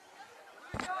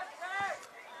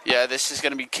 Yeah, this is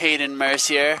going to be Caden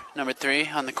Mercier, number 3,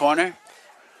 on the corner.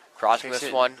 Crossing Takes this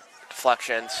it. one.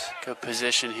 Deflections. Good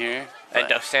position here. And but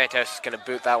Dos Santos is going to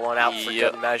boot that one out for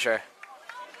Yep. good measure.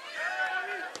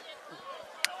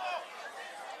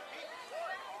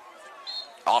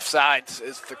 Offsides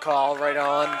is the call right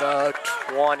on the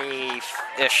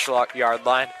 20-ish yard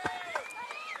line.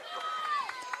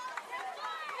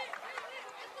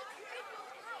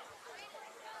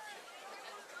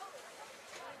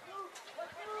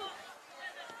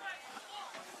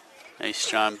 Nice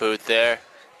strong boot there.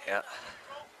 Yeah.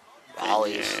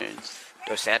 Volleys. Vineyards.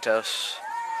 Dos Santos.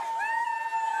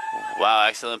 Wow,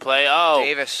 excellent play. Oh,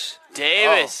 Davis.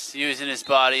 Davis using his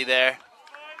body there.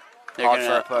 They're Called going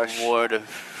for a to push. award a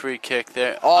free kick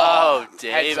there. Oh, Heads up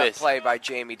Davis. play by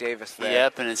Jamie Davis there.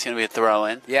 Yep, and it's going to be a throw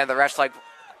in. Yeah, the ref's like,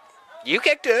 you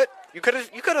kicked it. You could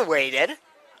have waited.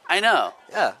 I know.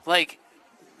 Yeah. Like,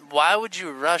 why would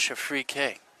you rush a free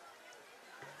kick?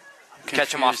 I'm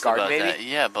Catch him off confused guard, about maybe? that.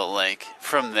 Yeah, but like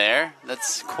from there,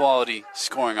 that's quality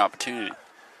scoring opportunity.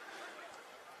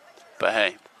 But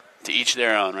hey, to each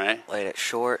their own, right? Laid it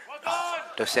short.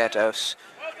 Dos Santos.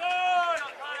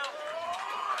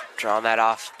 Drawing that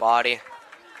off body.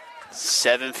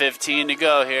 7:15 to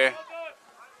go here.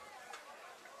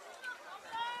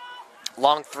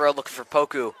 Long throw looking for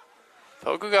Poku.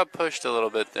 Poku got pushed a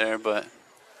little bit there, but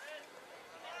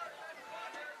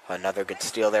Another good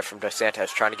steal there from Dos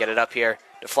Santos, trying to get it up here.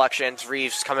 Deflections,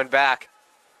 Reeves coming back.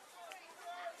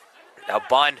 Now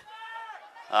Bunn.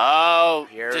 oh,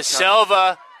 Here it De comes.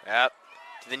 Silva. Yep.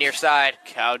 To the near side.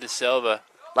 Cow De Silva.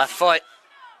 Left foot.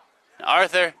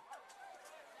 Arthur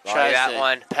Volley tries that to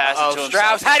one. pass it to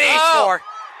Strauss himself. heading Oh! score.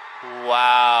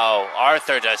 Wow,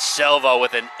 Arthur De Silva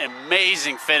with an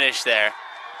amazing finish there.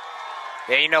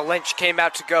 Yeah, you know Lynch came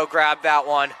out to go grab that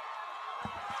one.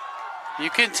 You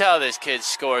can tell this kid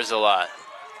scores a lot.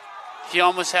 He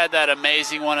almost had that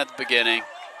amazing one at the beginning,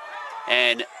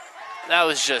 and that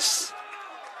was just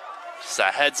a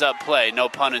heads-up play, no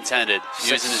pun intended,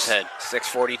 using his head.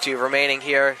 6:42 remaining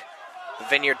here. The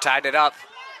Vineyard tied it up.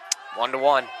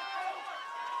 1-1.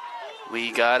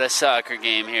 We got a soccer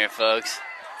game here, folks.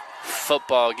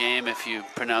 Football game, if you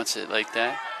pronounce it like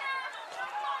that.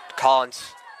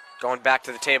 Collins going back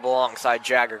to the table alongside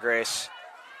Jagger Grace.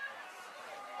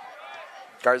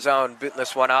 Garzone booting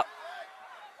this one up.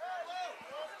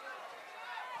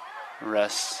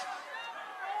 Rest.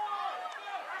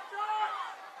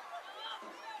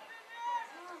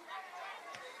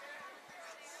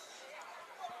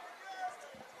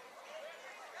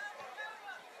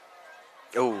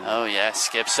 Ooh. Oh, yeah,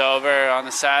 skips over on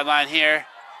the sideline here.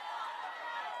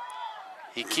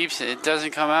 He keeps it. It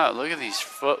doesn't come out. Look at these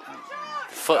foot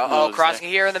moves. Crossing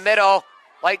here in the middle.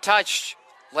 Light touch.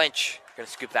 Lynch going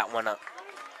to scoop that one up.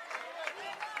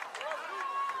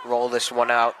 Roll this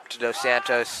one out to Dos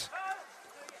Santos.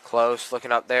 Close,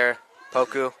 looking up there.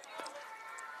 Poku.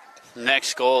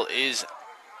 Next goal is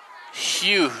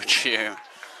huge here.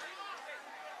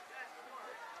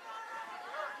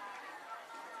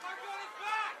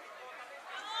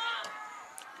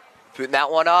 Booting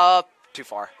that one up. Too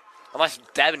far. Unless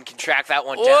Devin can track that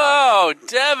one down. Whoa,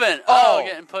 Devin. Oh,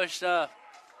 getting pushed up.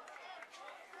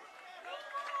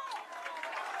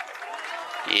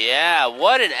 Yeah,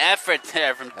 what an effort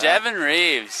there from Devin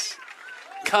Reeves.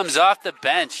 Comes off the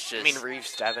bench. I mean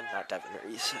Reeves, Devin, not Devin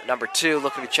Reeves. Number 2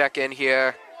 looking to check in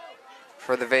here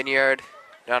for the Vineyard.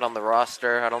 Not on the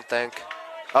roster, I don't think.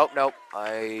 Oh, nope.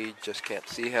 I just can't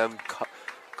see him.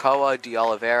 Koa de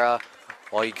Oliveira.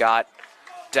 Well, you got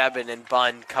Devin and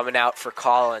Bunn coming out for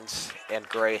Collins and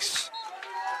Grace.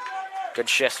 Good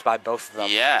shifts by both of them.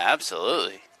 Yeah,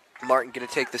 absolutely. Martin going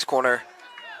to take this corner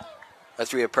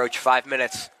as we approach 5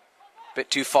 minutes. Bit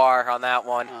too far on that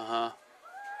one.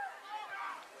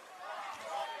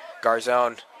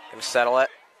 Garzone going to settle it.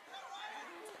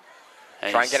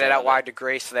 Try and get it out wide to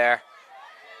Grace there.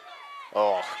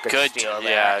 Oh, good steal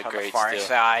there on the far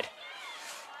side.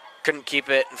 Couldn't keep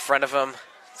it in front of him.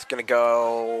 It's going to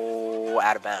go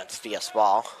out of bounds. DS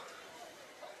ball.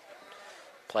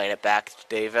 Playing it back to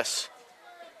Davis.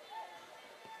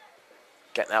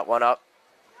 Getting that one up.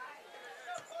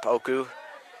 Poku.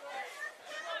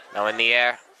 Now in the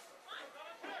air.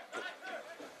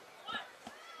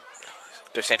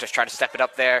 Dos Santos trying to step it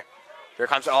up there. Here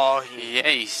comes,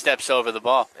 he steps over the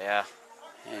ball. Yeah.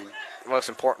 And the most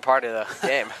important part of the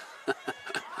game.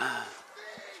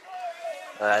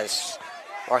 As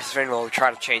Martha's Vineyard will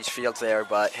try to change fields there,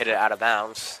 but hit it out of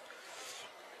bounds.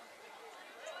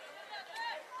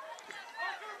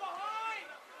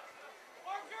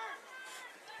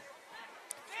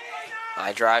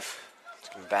 High drive. It's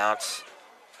going to bounce.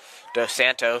 Dos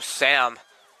Santos, Sam.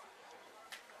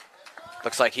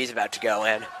 Looks like he's about to go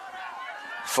in.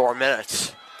 4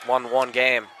 minutes. 1-1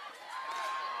 game.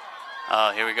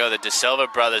 Oh, here we go. The De Silva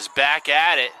brothers back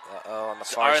at it. On the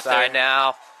far side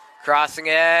now. Crossing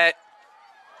it.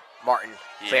 Martin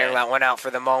clearing that one out for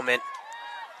the moment.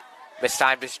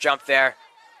 Mistimed his jump there.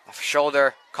 Off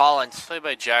shoulder. Collins. Played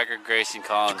by Jagger, Grace, and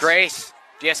Collins. Grace.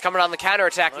 Diaz coming on the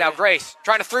counterattack now. Grace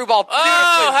trying to through ball.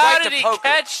 How did he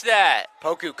catch that?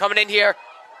 Poku coming in here.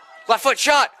 Left foot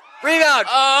shot. Rebound.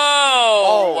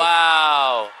 Oh,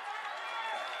 wow.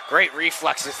 Great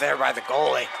reflexes there by the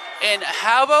goalie. And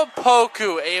how about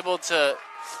Poku able to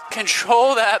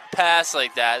control that pass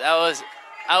like that? That was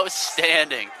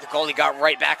outstanding. The goalie got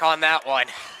right back on that one.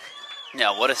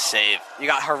 Yeah, what a save. You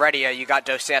got Heredia, you got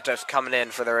Dos Santos coming in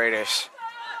for the Raiders.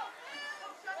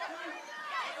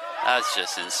 That's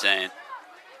just insane.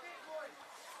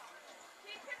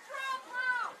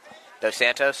 Dos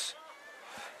Santos.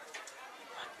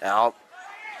 Now,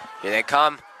 here they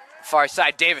come. Far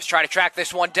side, Davis trying to track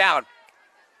this one down.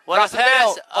 What a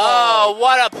pass. Oh,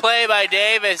 what a play by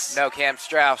Davis. No Cam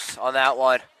Strauss on that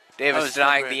one. Davis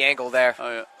denying the angle there.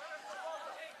 Oh, yeah.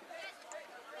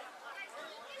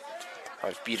 That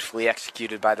was beautifully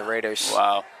executed by the Raiders.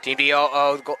 Wow. Team D,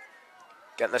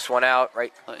 getting this one out,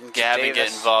 right? Letting Gavin get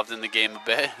involved in the game a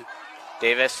bit.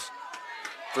 Davis.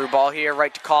 Through ball here,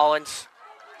 right to Collins.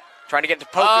 Trying to get to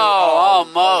Poku.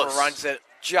 Almost. Overruns it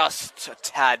just a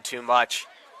tad too much.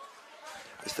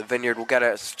 As the Vineyard will get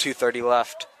it. It's 2:30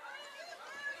 left.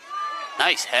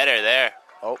 Nice header there.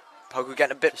 Oh, Poku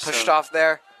getting a bit pushed off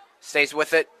there. Stays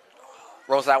with it.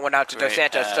 Rolls that one out to Dos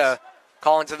Santos to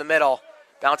Collins in the middle.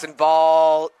 Bouncing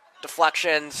ball.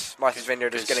 Deflections. Martha's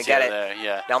Vineyard is going to get it. There,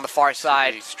 yeah. Down the far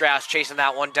side. Strauss chasing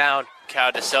that one down.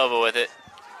 Cal De Silva with it.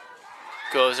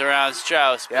 Goes around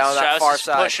Strauss. But Down that far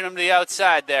side. Pushing him to the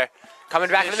outside there. Coming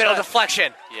back in the middle.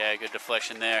 Deflection. Yeah, good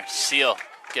deflection there. Seal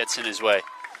gets in his way.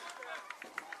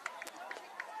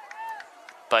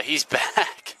 But he's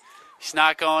back. He's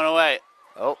not going away.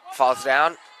 Oh, falls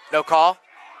down. No call.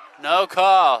 No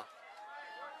call.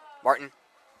 Martin.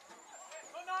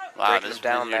 Wow, this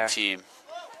Vineyard team.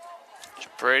 It's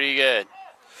pretty good.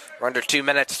 We're under 2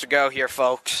 minutes to go here,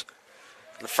 folks.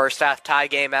 The first half tie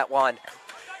game at 1.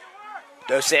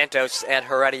 Dos Santos and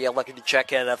Heredia looking to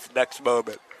check in at the next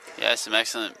moment. Yeah, some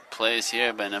excellent plays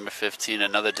here by number 15,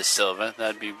 another De Silva.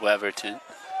 That'd be Weverton.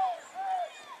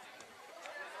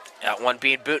 That one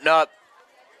being booting up.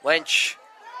 Lynch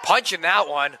punching that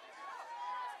one.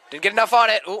 Didn't get enough on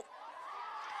it. Ooh.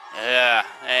 Yeah,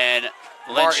 and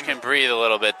Lynch can breathe a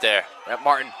little bit there. Yep,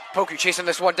 Martin. Poku chasing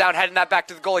this one down, heading that back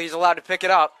to the goal. He's allowed to pick it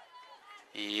up.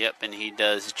 Yep, and he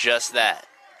does just that.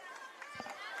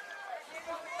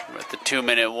 We're at the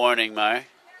 2-minute warning mark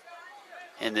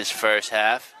in this first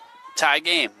half. Tie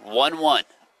game, 1-1.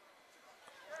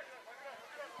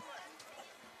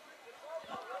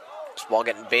 This ball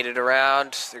getting baited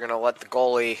around. They're going to let the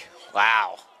goalie.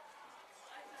 Wow.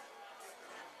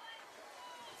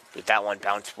 But that one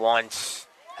bounced once.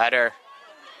 Header.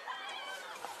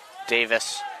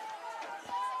 Davis.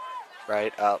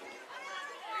 Right up.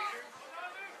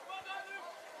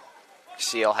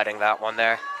 Seal heading that one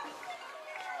there.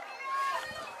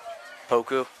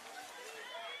 Poku.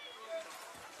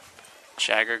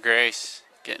 Jagger Grace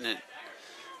getting it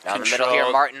Down the middle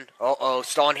here, Martin.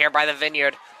 Stolen here by the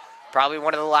Vineyard. Probably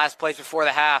one of the last plays before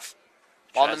the half.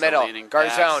 Ball in the middle.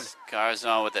 Garzone.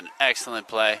 Garzone with an excellent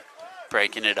play,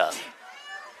 breaking it up.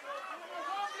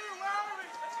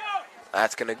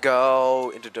 That's going to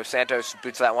go into Dos Santos.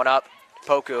 Boots that one up.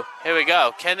 Poku. Here we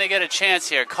go. Can they get a chance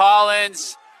here?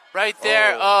 Collins right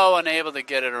there. Oh, unable to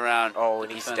get it around. Oh,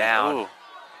 and he's down. Ooh.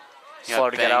 Slow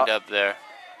to get up there.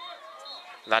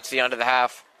 That's the end of the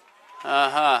half.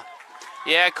 Uh-huh.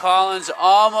 Yeah, Collins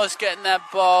almost getting that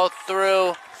ball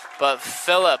through, but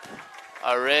Philip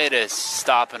Aredes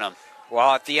stopping him.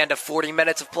 Well, at the end of 40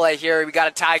 minutes of play here, we got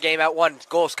a tie game at 1.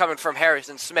 Goals coming from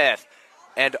Harrison Smith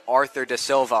and Arthur Da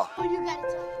Silva.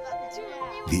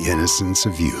 The innocence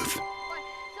of youth.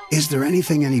 Is there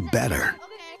anything any better?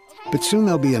 But soon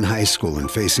they'll be in high school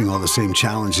and facing all the same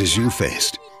challenges you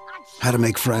faced. How to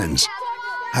make friends,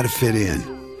 how to fit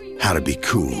in, how to be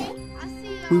cool.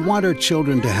 We want our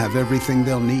children to have everything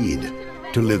they'll need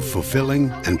to live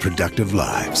fulfilling and productive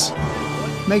lives.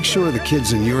 Make sure the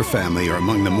kids in your family are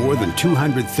among the more than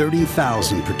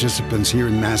 230,000 participants here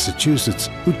in Massachusetts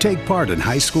who take part in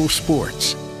high school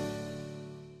sports.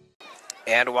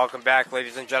 And welcome back,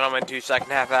 ladies and gentlemen, to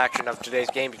second half action of today's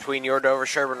game between your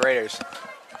Dover-Sherborn Raiders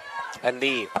and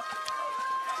the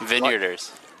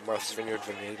Vineyarders.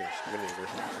 Vineyarders.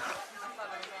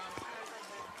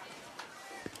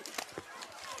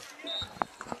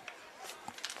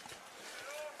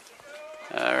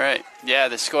 All right. Yeah,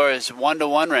 the score is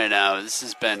 1-1 right now. This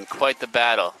has been quite the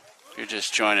battle. If you're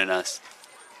just joining us.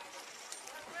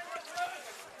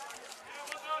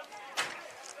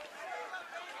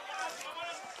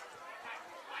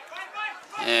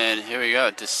 And here we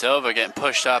go. Da Silva getting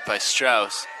pushed off by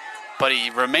Strauss. But he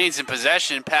remains in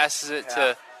possession, passes it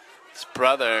to his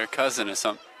brother or cousin or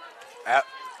something. Yep.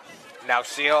 Now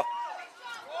Seal.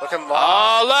 Looking long.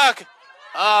 Oh, look!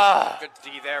 Oh. Good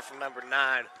D there from number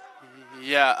 9.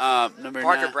 Yeah, number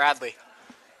Parker 9. Bradley.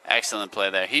 Excellent play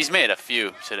there. He's made a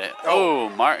few today. Oh,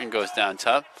 Martin goes down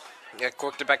tough. Yeah,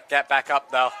 quick to get back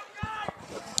up, though.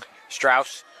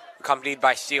 Strauss, accompanied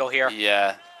by Seal here.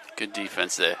 Yeah, good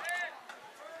defense there.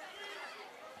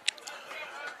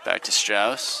 Back to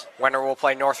Strauss. Winner will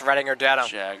play North Reading or Dedham.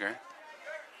 Jagger.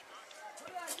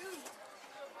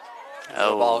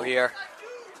 Oh. Ball here.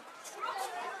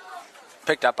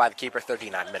 Picked up by the keeper,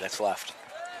 39 minutes left.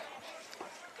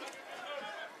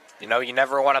 You know, you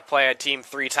never want to play a team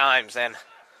 3 times, and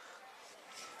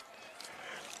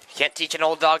you can't teach an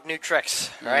old dog new tricks,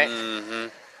 right? Mm-hmm.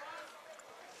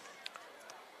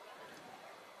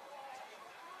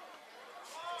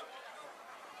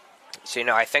 So, you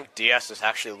know, I think DS is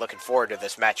actually looking forward to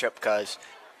this matchup because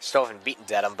still haven't beaten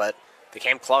Dedham, but they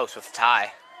came close with a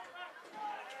tie.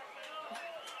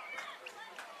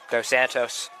 Dos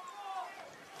Santos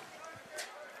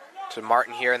to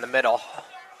Martin here in the middle.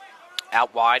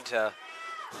 Out wide to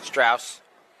Strauss.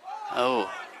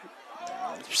 Oh.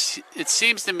 It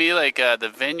seems to me like the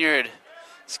Vineyard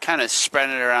is kind of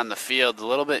spreading it around the field a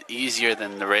little bit easier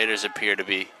than the Raiders appear to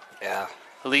be. Yeah.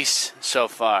 At least so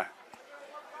far.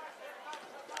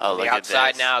 Oh, look at this.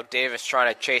 Outside now, Davis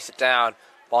trying to chase it down.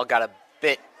 Ball got a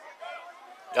bit.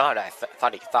 Oh, I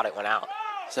thought it went out.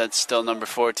 Is that still number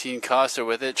 14, Costa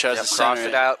with it? Tries to cross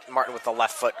it out. Martin with the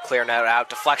left foot clearing it out.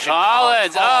 Deflection.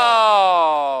 Collins.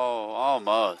 Oh,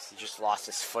 almost. He just lost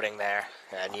his footing there.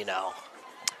 And, you know,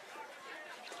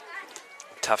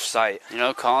 tough sight. You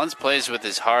know, Collins plays with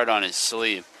his heart on his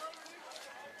sleeve.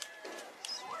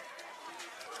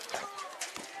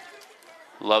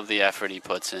 Love the effort he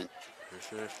puts in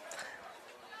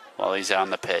while he's on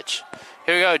the pitch.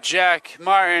 Here we go, Jack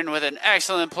Martin with an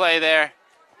excellent play there.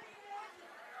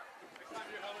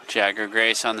 Jagger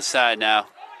Grace on the side now.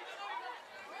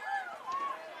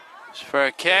 Just for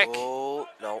a kick. Oh,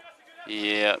 no.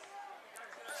 Yep.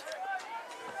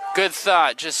 Good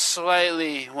thought. Just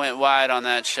slightly went wide on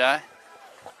that shot.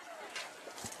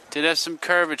 Did have some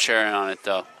curvature on it,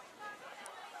 though.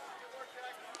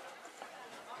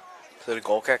 Is it a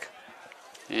goal kick?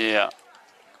 Yeah.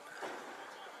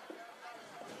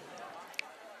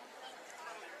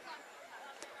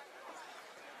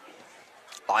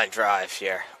 Line drive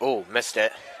here. Oh, missed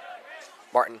it.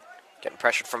 Martin getting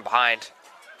pressured from behind.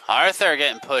 Arthur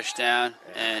getting pushed down,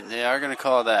 and they are going to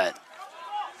call that.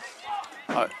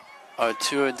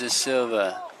 Arturo Da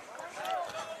Silva.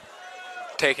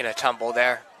 Taking a tumble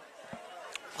there.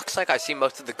 Looks like I see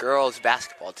most of the girls'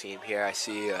 basketball team here. I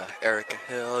see Erica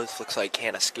Hills. Looks like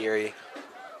Hannah Skiri.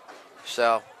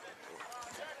 So,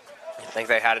 I think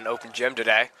they had an open gym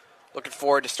today. Looking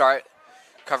forward to start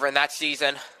covering that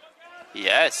season,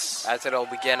 Yes. as it'll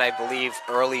begin, I believe,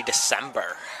 early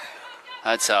December.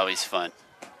 That's always fun.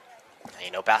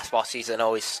 You know, basketball season,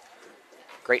 always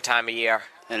great time of year.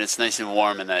 And it's nice and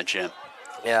warm in that gym.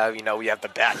 Yeah, you know, we have the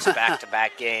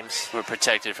back-to-back games. We're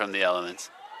protected from the elements.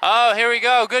 Oh, here we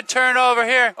go. Good turnover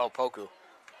here. Oh, Poku.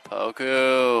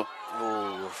 Poku.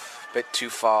 Ooh, bit too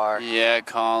far. Yeah,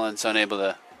 Collins unable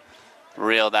to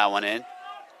reel that one in.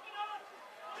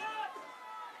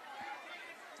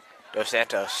 Dos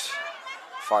Santos,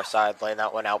 far side, laying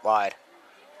that one out wide.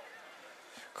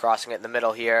 Crossing it in the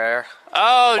middle here.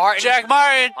 Oh, Martin. Jack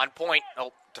Martin. On point.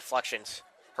 Oh, deflections.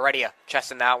 Heredia,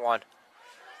 chesting that one.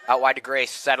 Out wide to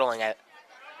Grace, settling it.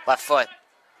 Left foot.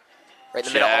 Right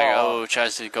in the Jack, middle.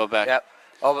 tries to go back. Yep.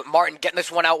 Oh, but Martin getting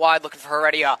this one out wide, looking for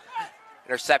Heredia.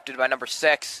 Intercepted by number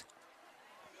 6.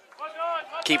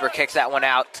 Keeper kicks that one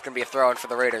out. It's going to be a throw-in for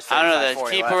the Raiders. I don't know. The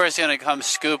 35-40 keeper left. is going to come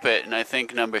scoop it, and I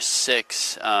think number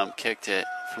 6 kicked it,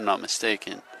 if I'm not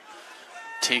mistaken.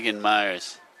 Tegan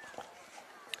Myers.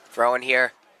 Throwing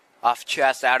here. Off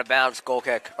chest, out of bounds, goal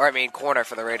kick. Or, I mean, corner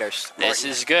for the Raiders. This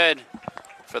is good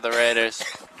for the Raiders.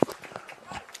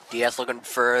 Diaz looking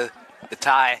for the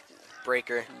tie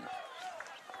breaker.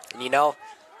 And, you know,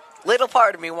 little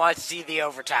part of me wants to see the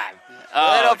overtime.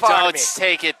 Oh, Little part of don't me.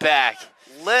 take it back.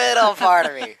 Little part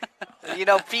of me. You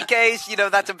know, PKs, you know,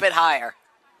 that's a bit higher.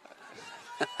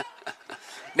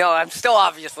 No, I'm still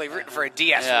obviously rooting for a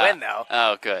DS win, though.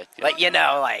 Oh, good. But, you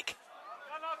know, like,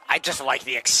 I just like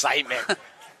the excitement.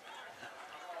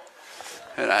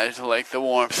 And I just like the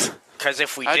warmth. Because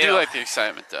if we I do like the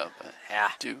excitement, though. But yeah,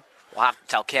 I do. we'll have to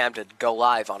tell Cam to go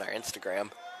live on our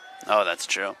Instagram. Oh, that's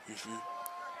true.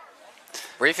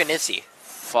 Where even is he?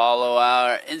 Follow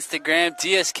our Instagram,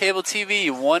 DS Cable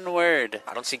TV, one word.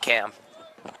 I don't see Cam.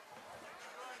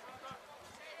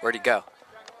 Where'd he go?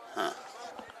 Huh.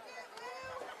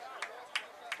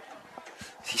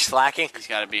 Is he slacking? He's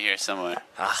got to be here somewhere.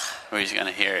 Ah, Or he's going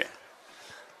to hear it.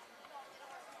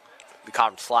 we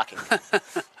caught him slacking.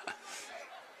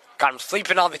 Got him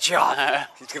sleeping on the job.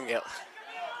 He's going to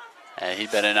get... He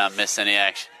better not miss any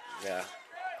action. Yeah.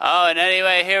 Oh, and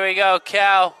anyway, here we go.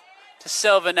 Cal to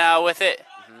Silva now with it.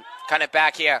 Kind of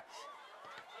back here.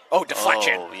 Oh,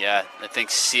 deflection. Oh, yeah. I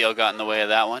think Seal got in the way of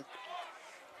that one.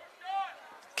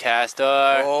 Castor.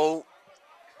 Oh.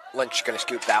 Lynch going to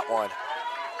scoop that one.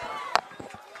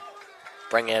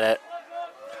 Bringing it.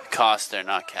 Coster,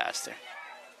 not Castor.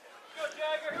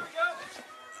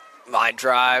 Line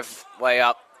drive. Way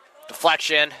up.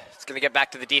 Deflection. It's going to get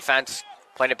back to the defense.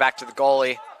 Playing it back to the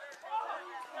goalie.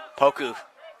 Poku.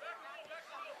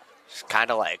 Just kind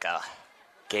of like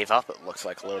gave up, it looks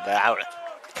like, a little bit. Out.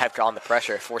 Kept on the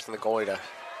pressure, forcing the goalie to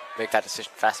make that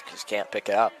decision fast because he can't pick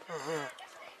it up.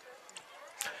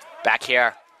 Back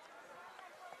here.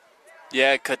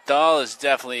 Yeah, Cadal is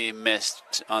definitely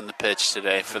missed on the pitch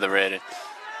today for the Raiders.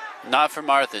 Not for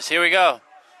Martha's. Here we go.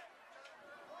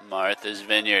 Martha's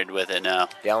Vineyard with it now.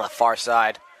 Yeah, on the far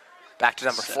side. Back to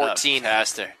number 14.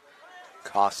 Castor.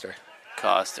 Coster.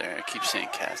 I keep saying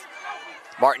Castor.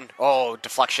 Martin. Oh,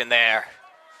 deflection there.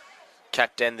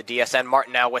 Checked in the DSN.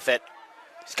 Martin now with it.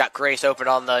 He's got Grace open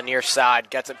on the near side.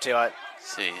 Gets up to it.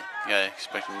 See, you gotta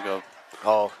expect him to go.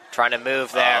 Oh, trying to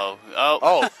move there.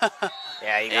 Oh.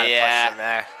 Yeah, you got to push him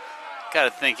there.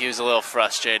 Gotta think he was a little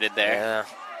frustrated there. Yeah.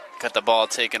 Got the ball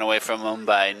taken away from him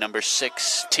by number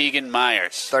 6, Tegan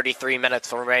Myers. 33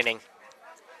 minutes remaining.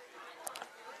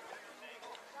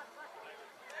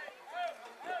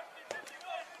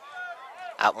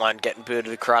 Out one, getting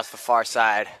booted across the far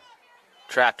side.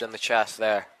 Trapped in the chest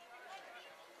there.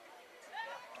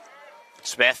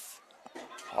 Smith.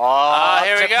 Oh,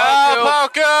 here we go.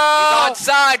 Poku. Poku! He's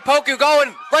onside. Poku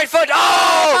going. Right foot.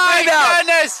 Oh, my rebound.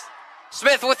 goodness!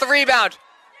 Smith with the rebound.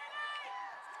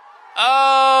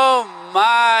 Oh,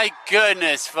 my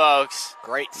goodness, folks.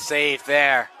 Great save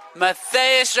there.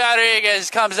 Matthias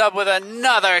Rodriguez comes up with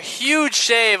another huge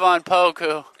save on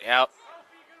Poku. Yep.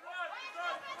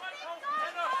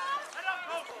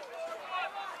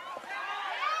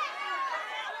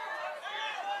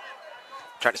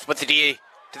 Trying to split the D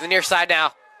to the near side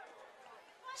now.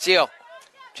 Seal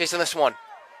chasing this one.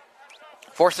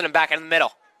 Forcing him back in the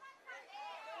middle.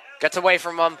 Gets away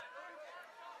from him.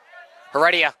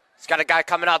 Heredia. He's got a guy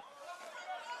coming up.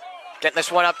 Getting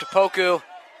this one up to Poku.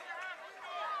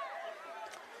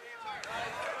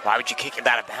 Why would you kick it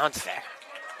out of bounds there?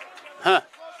 Huh.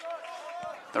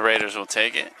 The Raiders will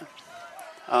take it.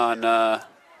 On,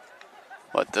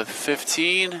 the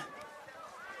 15?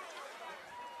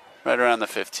 Right around the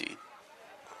 15.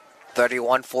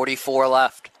 31:44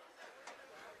 left.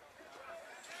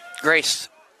 Grace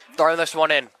throwing this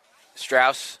one in.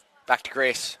 Strauss Back to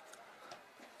Grace.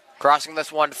 Crossing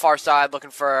this one to far side,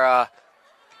 looking for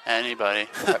Anybody.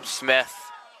 Smith.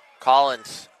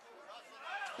 Collins.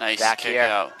 Nice Back kick here.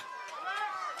 out.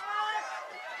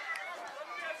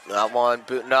 That one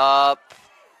booting up.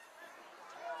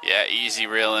 Yeah, easy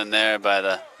reel in there by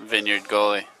the Vineyard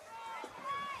goalie.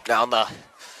 Down the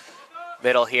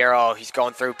middle here. Oh, he's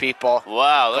going through people.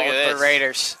 Wow, look going at this. for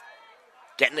Raiders.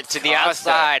 Getting it to the Costa.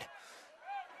 outside.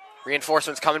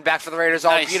 Reinforcements coming back for the Raiders.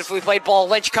 Nice. Oh, beautifully played ball.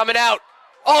 Lynch coming out.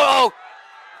 Oh!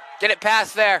 Get it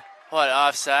past there. What,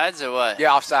 offsides or what?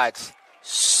 Yeah, offsides.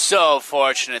 So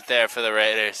fortunate there for the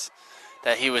Raiders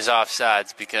that he was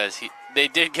offsides because they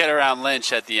did get around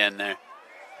Lynch at the end there.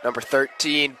 Number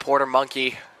 13, Porter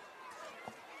Monkey.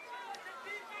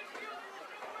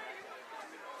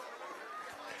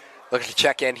 Looking to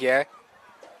check in here.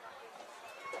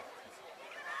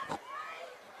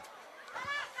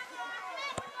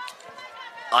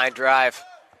 Line drive.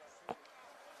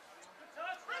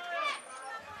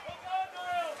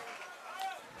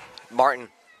 Martin.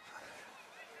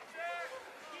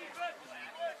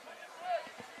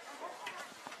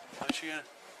 What you gonna?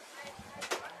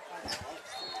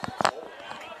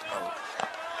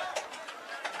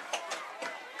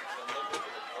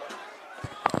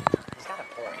 He's got a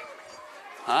point.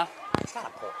 Huh? He's got a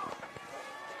point.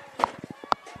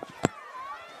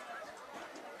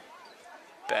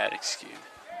 Bad excuse.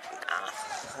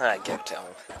 I give it to him.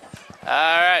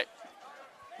 All right.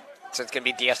 So it's going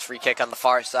to be DS free kick on the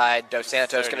far side. Dos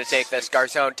Santos going to take this.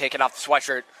 Garzone taking off the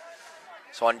sweatshirt.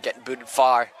 This one getting booted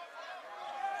far.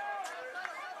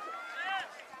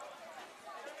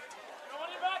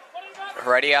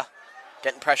 Heredia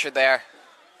getting pressured there.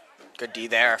 Good D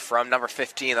there from number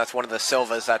 15. That's one of the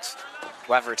Silvas. That's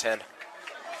Weverton.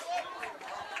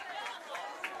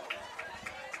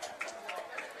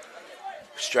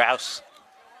 Strauss.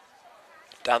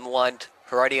 Down the line.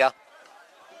 Heredia.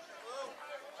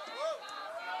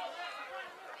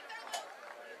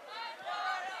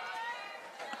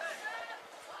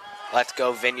 Let's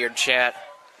go Vineyard chant.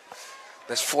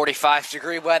 This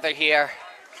 45-degree weather here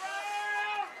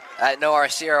at Noah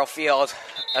Field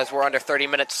as we're under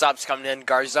 30-minute subs coming in.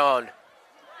 Garzone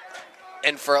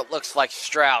in for it looks like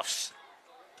Strauss.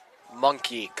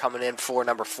 Monkey coming in for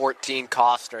number 14,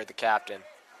 Costner, the captain.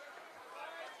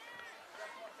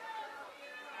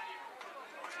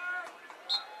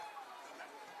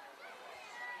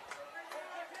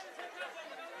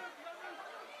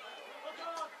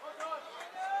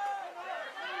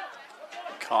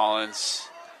 Collins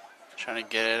trying to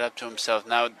get it up to himself.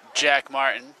 Now Jack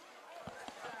Martin.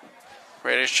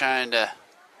 Raiders trying to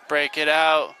break it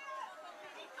out.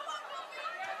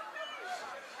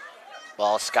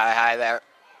 Ball sky high there.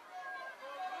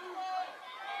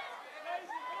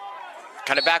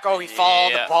 Kind of back. Oh, he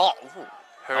followed the ball. Ooh.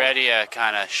 Heredia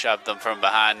kind of shoved them from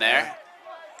behind there. Yeah.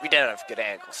 We didn't have a good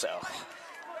angle, so.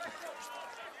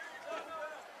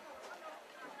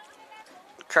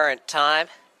 Current time,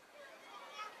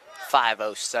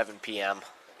 5:07 p.m.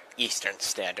 Eastern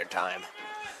Standard Time.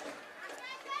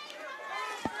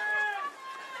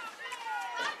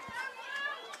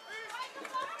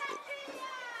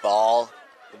 Ball,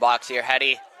 the box here,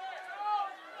 Hetty.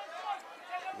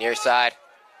 Near side,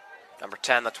 number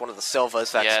 10, that's one of the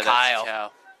Silvas, that's Kyle.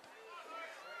 Cal.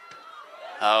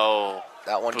 Oh.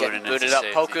 That one getting booted into up,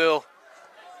 safety. Poku.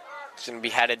 It's going to be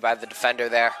headed by the defender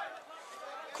there.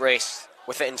 Grace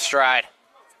with it in stride.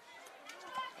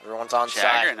 Everyone's on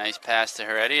Jagger, side. nice pass to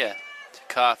Heredia. To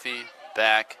Coffey,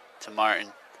 back to Martin.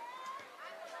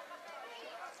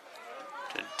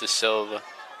 To Silva.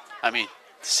 To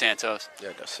Santos.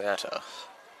 Yeah, Dos Santos.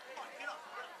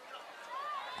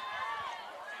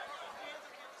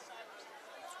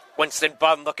 Winston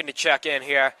Bum looking to check in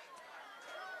here.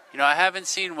 You know, I haven't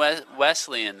seen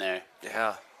Wesley in there.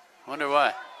 Yeah. Wonder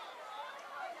why.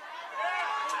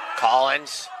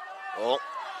 Collins. Oh.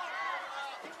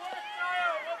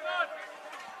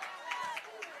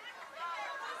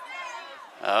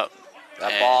 Oh.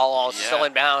 That ball still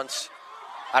in bounds.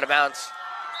 Out of bounds.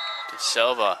 De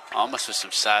Silva, almost with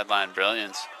some sideline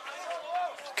brilliance.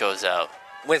 Goes out.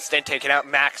 Winston taking out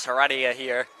Max Heredia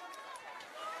here.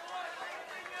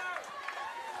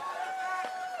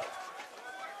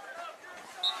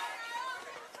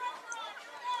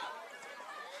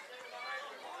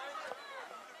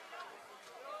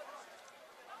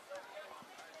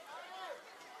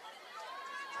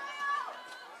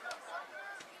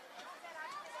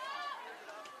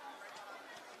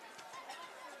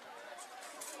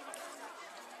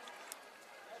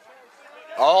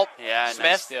 Oh, Yeah, Smith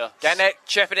nice steal. getting it,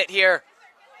 chipping it here.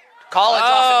 Collins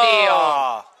off the knee.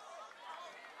 Oh.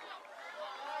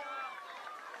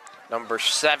 Number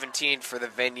 17 for the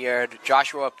Vineyard,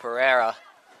 Joshua Pereira.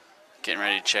 Getting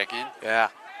ready to check in. Yeah.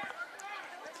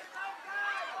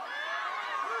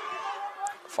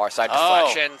 Far side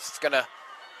deflection. It's gonna.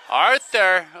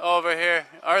 Arthur over here.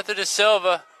 Arthur De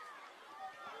Silva.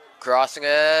 Crossing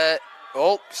it.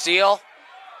 Oh, Seal.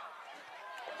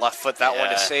 Left foot that one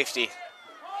to safety.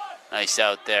 Nice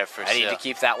out there for I Seal. need to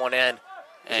keep that one in.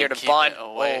 And Here to keep bunt. it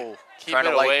away. Oh, Keep trying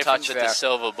it to light away from touch the there. De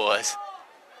Silva boys,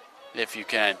 if you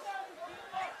can.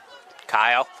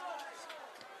 Kyle.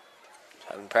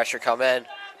 Having pressure come in.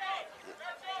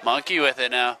 Monkey with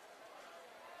it now.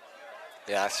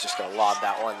 Yeah, it's just going to lob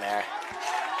that one there.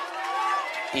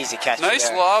 Easy catch. Nice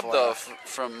there lob, for- though,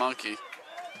 from Monkey.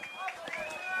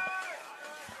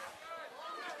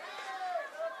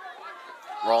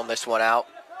 Rolling this one out.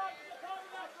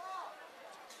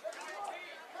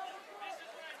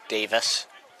 Davis.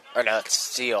 Or no, it's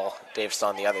Seal. Davis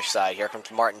on the other side. Here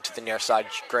comes Martin to the near side.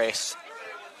 Grace.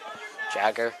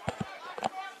 Jagger.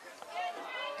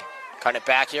 Cutting it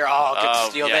back here. Oh,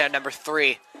 good steal there. Number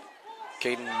 3.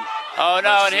 Caden. Oh,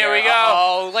 no, and here we go.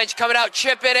 Oh, Lynch coming out,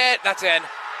 chipping it. That's in.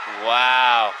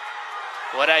 Wow.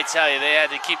 What'd I tell you? They had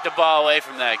to keep the ball away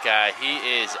from that guy. He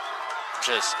is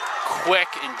just quick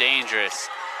and dangerous.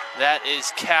 That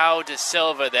is Cal De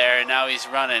Silva there, and now he's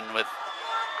running with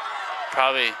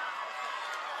probably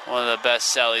one of the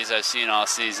best sellies I've seen all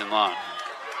season long.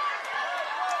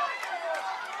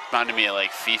 Reminded me of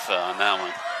like FIFA on that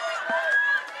one.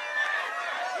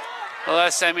 Well,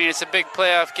 it's a big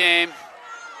playoff game.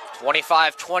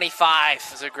 25-25.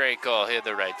 It was a great goal. He had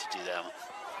the right to do that one.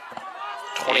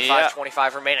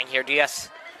 25-25 remaining here, DS.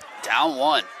 Down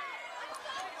 1.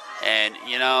 And,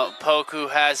 Poku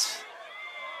has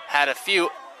had a few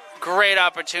great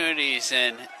opportunities,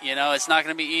 and, it's not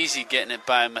going to be easy getting it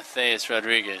by Matthias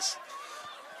Rodriguez.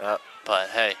 But,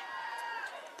 hey,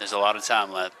 there's a lot of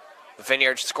time left. The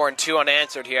Vineyard scoring 2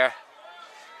 unanswered here.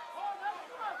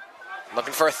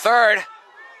 Looking for a third.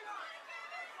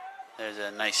 There's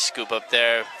a nice scoop up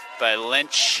there by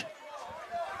Lynch.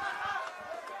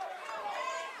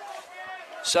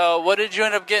 So, what did you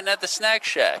end up getting at the snack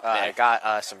shack? I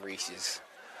got some Reese's.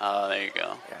 Oh, there you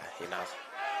go. Yeah,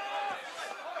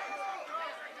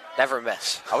 Never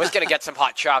miss. I was going to get some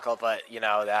hot chocolate, but,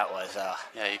 that was...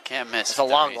 yeah, you can't miss. It's a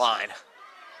long line.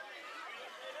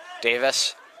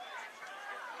 Davis.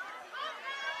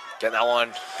 Getting that one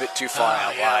a bit too far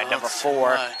out wide. Number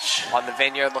 4 on the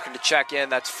Vineyard looking to check in.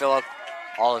 That's Philip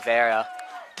Oliveira.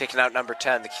 Taking out number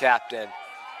 10, the captain.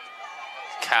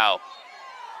 Cal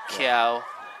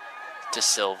De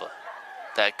Silva.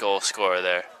 That goal scorer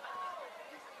there.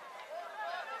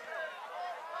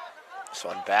 This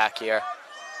one back here.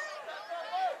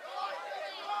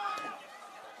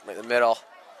 In the middle.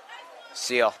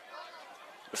 Seal.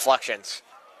 Deflections.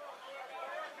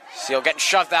 Seal getting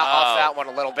shoved out off that one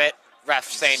a little bit. Ref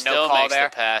saying no call there. Still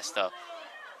makes the pass, though.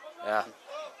 Yeah.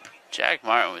 Jack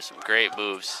Martin with some great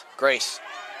moves. Grace.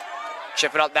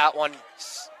 Chipping up that one.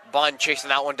 Bunn chasing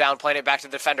that one down, playing it back to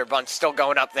the defender. Bunn still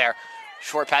going up there.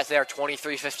 Short pass there,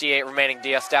 23:58 remaining.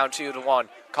 DS down 2-1.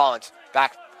 Collins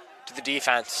back to the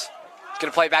defense. He's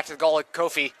going to play it back to the goal.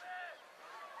 Kofi.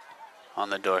 On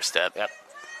the doorstep. Yep.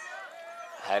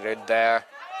 Headed there.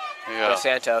 Here you go.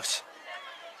 Santos.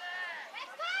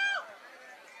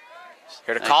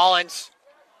 Here to Collins.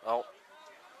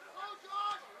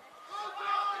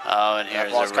 Oh, and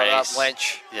here's a ball's coming up. race.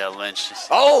 Lynch. Yeah, Lynch.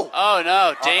 Oh,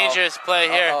 no. Dangerous play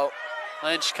here.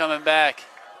 Lynch coming back.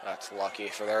 That's lucky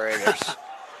for the Raiders.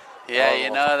 Yeah,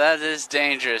 that is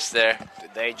dangerous there.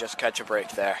 Did they just catch a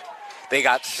break there? They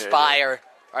got Spire.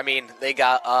 I mean, they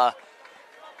got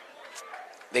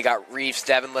Reeves,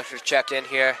 Devin looking to check in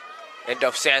here, and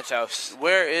Dos Santos.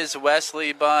 Where is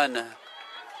Wesley Bunn?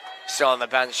 Still on the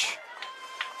bench,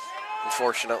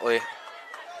 unfortunately.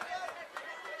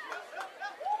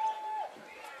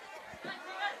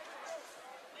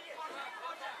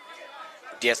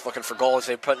 Diaz looking for goals.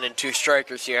 They're putting in 2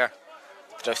 strikers here.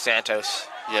 Dos Santos.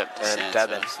 Yep, and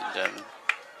Devin.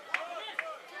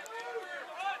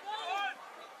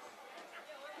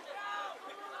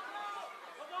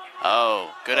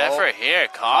 Oh, good effort here.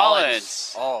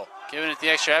 Collins. Oh. Giving it the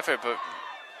extra effort, but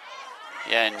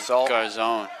yeah, and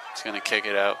Garzone is going to kick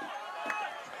it out.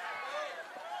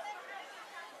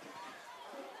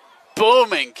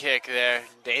 Booming kick there.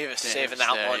 Davis saving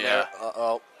that one there.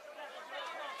 Uh-oh.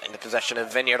 In the possession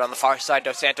of Vineyard on the far side.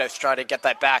 Dos Santos trying to get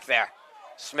that back there.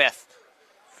 Smith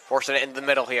forcing it into the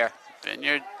middle here.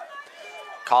 Vineyard.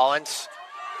 Collins.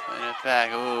 Putting it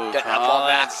back. Ooh, getting that ball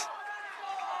back.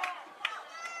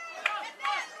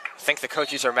 I think the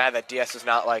coaches are mad that DS is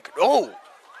not like, a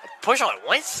push on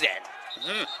Winston.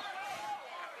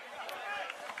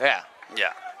 Yeah.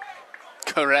 Yeah.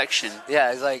 Correction.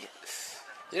 Yeah, he's like,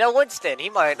 Winston, he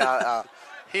might not.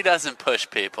 He doesn't push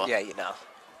people. Yeah,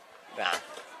 Nah.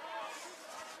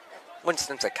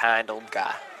 Winston's a kind old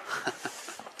guy.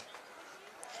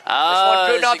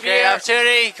 Oh, This one that's a great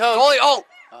opportunity. Coach. Goalie, oh!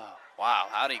 Wow,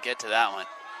 how did he get to that one?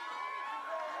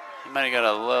 He might have got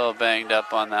a little banged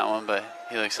up on that one, but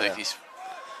he looks like he's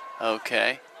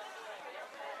okay.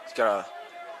 He's gonna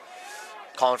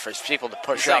calling for his people to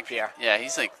push He's up like, here. Yeah,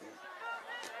 he's like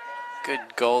good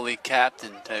goalie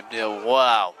captain type deal.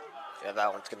 Wow. Yeah,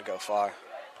 that one's gonna go far.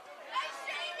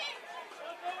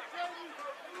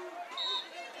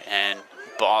 And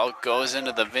ball goes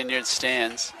into the Vineyard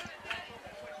stands.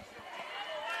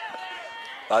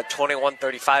 About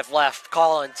 21:35 left.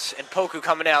 Collins and Poku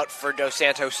coming out for Dos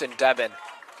Santos and Debin.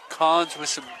 Collins with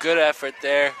some good effort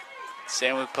there.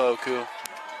 Same with Poku.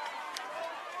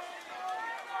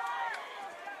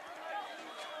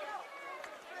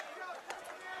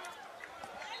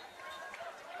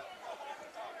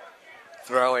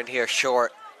 Throw in here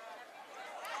short.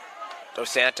 Dos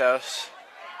Santos.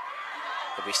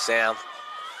 It'll be Sam.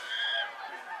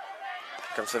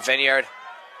 Comes the Vineyard.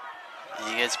 And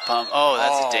he gets pumped. Oh,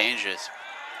 that's dangerous.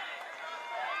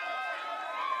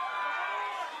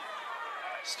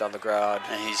 Just on the ground.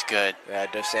 And he's good. Yeah,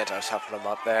 Dos Santos helping him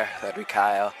up there. That'd be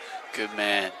Kyle. Good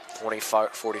man.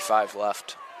 45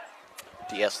 left.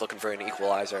 DS looking for an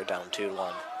equalizer, down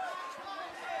 2-1.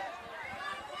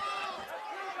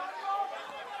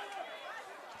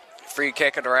 Free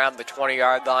kicking around the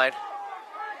 20-yard line.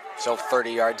 So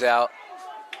 30 yards out.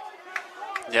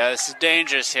 Yeah, this is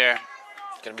dangerous here.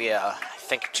 It's going to be I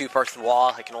think, two-person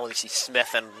wall. I can only see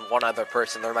Smith and one other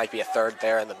person. There might be a third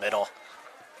there in the middle.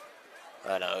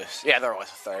 I know. Yeah, there was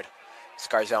a third.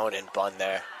 Scarzone and Bunn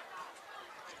there.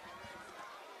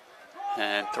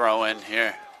 And throw in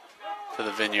here for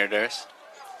the Vineyarders.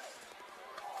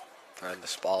 Throwing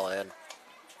this ball in.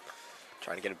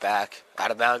 Trying to get it back.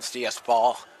 Out of bounds, DS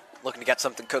ball. Looking to get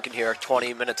something cooking here.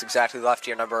 20 minutes exactly left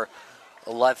here, number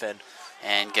 11.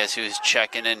 And guess who's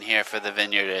checking in here for the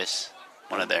Vineyarders?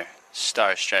 One of their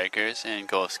star strikers and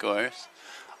goal scorers,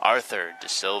 Arthur De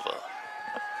Silva.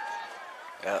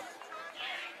 Yep.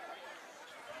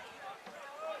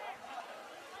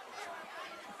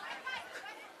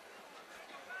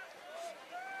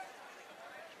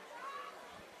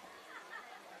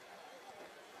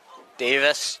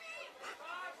 Davis.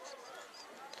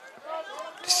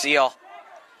 Seal.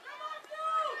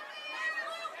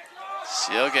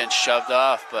 Seal getting shoved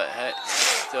off, but hey,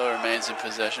 still remains in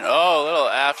possession. Oh, a little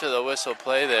after the whistle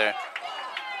play there.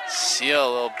 Seal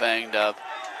a little banged up.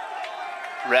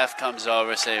 Ref comes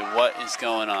over, say, what is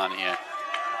going on here?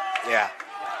 Yeah.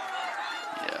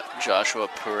 Yeah, Joshua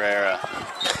Pereira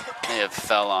may have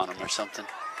fell on him or something.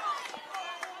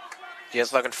 He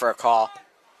is looking for a call.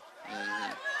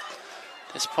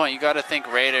 At this point, you got to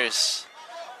think Raiders,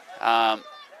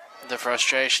 the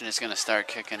frustration is going to start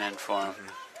kicking in for them.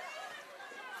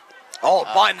 Oh,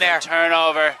 Bunn there.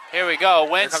 Turnover. Here we go.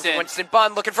 Here comes Winston. Winston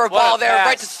Bunn looking for a What ball a there. pass.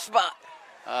 Right to spot.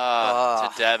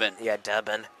 To Devin. Yeah,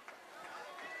 Debin.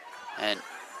 And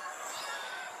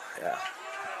Yeah.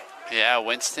 yeah,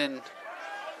 Winston,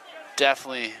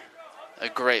 definitely a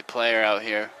great player out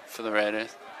here for the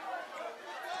Raiders.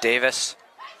 Davis.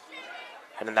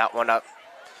 Heading that one up.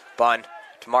 Bunn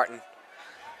to Martin.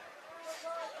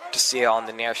 To Seal on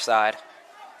the near side.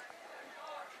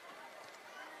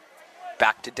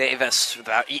 Back to Davis.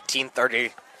 About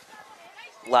 18:30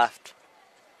 left.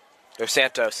 Dos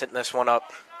Santos hitting this one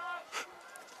up.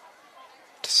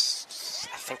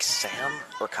 I think Sam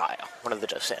or Kyle. One of the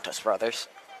Dos Santos brothers.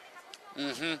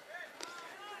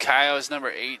 Kyle is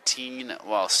number 18,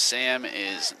 while Sam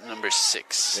is number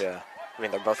 6. Yeah. I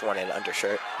mean, they're both wearing an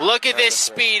undershirt. Look at this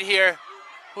speed here.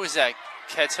 Who is that?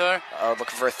 Ketur? Looking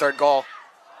for a third goal.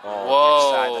 Oh, Whoa. near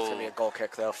side. That's going to be a goal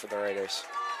kick, though, for the Raiders.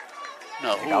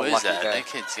 No, They who got is lucky that? there. That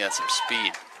kid's got some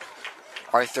speed.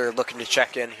 Arthur looking to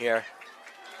check in here.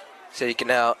 So he can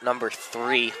out number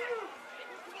 3.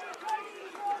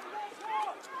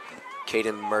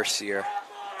 Caden Mercier.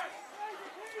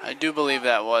 I do believe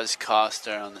that was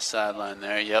Coster on the sideline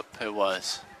there. Yep, it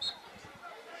was.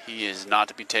 He is not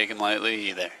to be taken lightly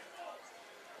either.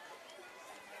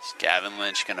 Is Gavin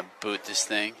Lynch going to boot this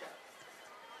thing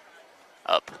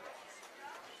up?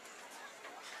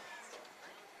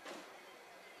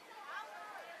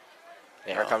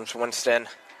 Here comes Winston.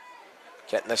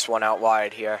 Getting this one out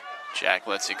wide here. Jack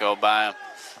lets it go by him.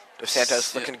 Dos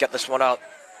Santos looking to get this one up.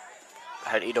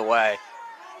 Had eat away.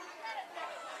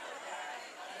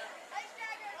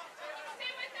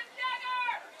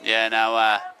 Yeah,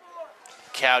 now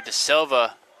Cal De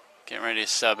Silva Getting ready to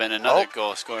sub in another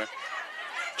goal scorer.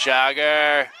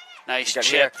 Jagger. Nice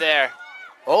chip there.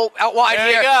 Oh, out wide there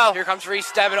here. You go. Here comes Reese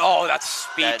Devin. Oh, that's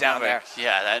speed down there.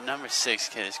 Yeah, that number 6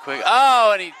 kid is quick.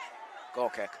 Oh, and he goal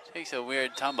kick. Takes a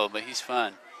weird tumble, but he's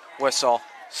fun. Whistle.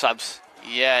 Subs.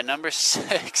 Yeah, number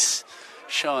 6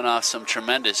 showing off some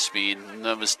tremendous speed.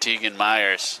 That was Tegan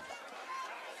Myers.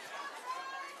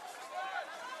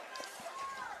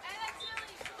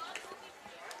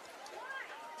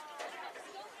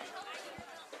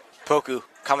 Poku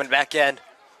coming back in.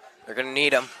 They're going to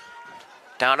need him.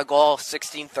 Down a goal,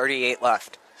 16:38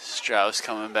 left. Strauss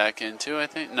coming back in too, I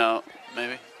think. No,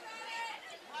 maybe.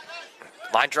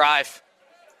 Line drive.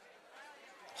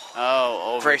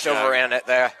 Oh, Grace overran it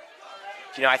there.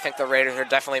 You know, I think the Raiders are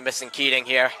definitely missing Keating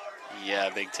here. Yeah,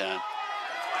 big time.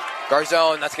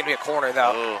 Garzone, that's going to be a corner,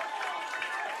 though.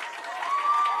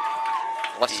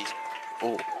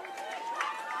 Ooh.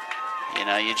 You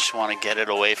know, you just want to get it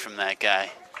away from that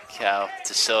guy. Cal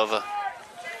to Silva.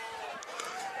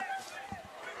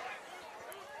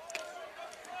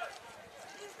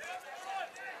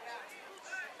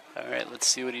 All right, let's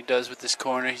see what he does with this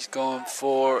corner. He's going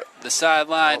for the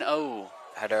sideline. Oh.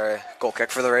 Had a goal kick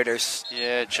for the Raiders.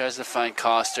 Yeah, tries to find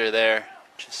Coster there.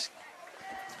 Just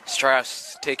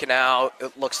Strauss taken out.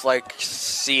 It looks like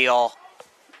Seal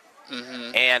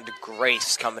and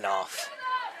Grace coming off.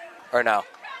 Or no.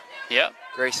 Yep.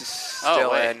 Grace is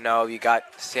still in. No, you got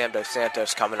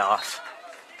Santos coming off.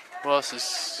 Who else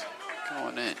is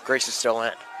going in? Grace is still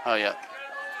in. Oh, yeah.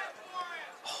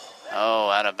 Oh,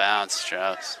 out of bounds,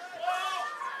 Strauss.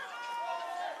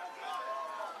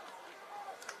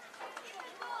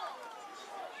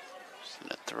 Just going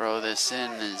to throw this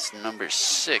in is number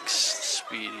 6,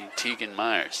 speedy Tegan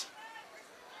Myers.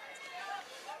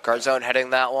 Garzone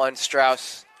heading that one.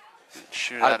 Strauss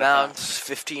Shoot out of bounds.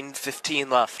 15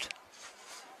 left.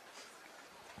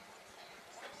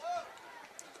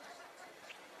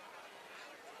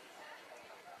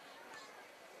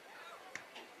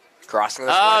 Crossing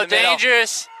this one in the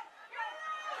dangerous.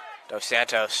 Dos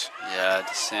Santos. Yeah,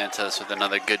 Dos Santos with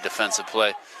another good defensive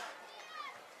play.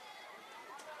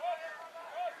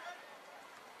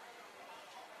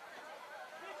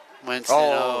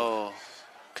 Winston,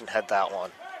 can head that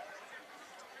one.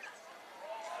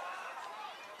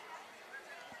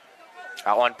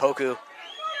 That one, Poku.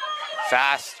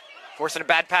 Fast. Forcing a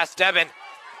bad pass, Devin.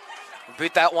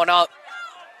 Boot that one up.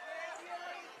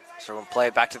 So we'll play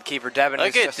it back to the keeper, Devin.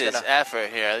 Look at this effort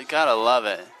here. You gotta love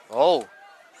it. Oh,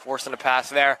 forcing a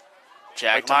pass there.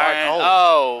 Jack Martin.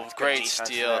 Oh, great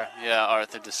steal. There. Yeah,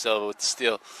 Arthur De Silva with the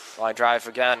steal. Line drive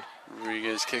again.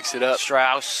 Rodriguez kicks it up.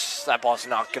 Strauss. That ball's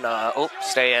not gonna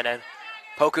stay in. And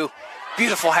Poku.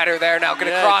 Beautiful header there. Now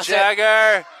gonna cross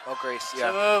Jagger. it. Oh, Grace.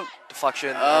 Yeah.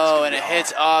 Deflection. Oh, and it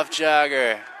hits off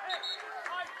Jagger.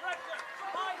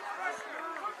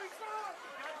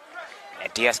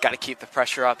 And Diaz got to keep the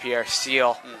pressure up here.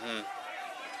 Seal.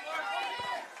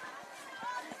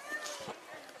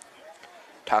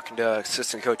 Talking to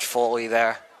assistant coach Foley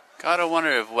there. Gotta wonder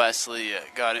if Wesley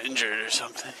got injured or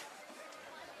something.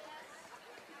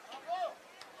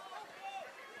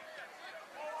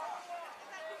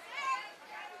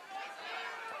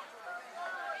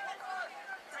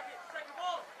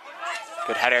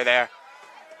 Good header there.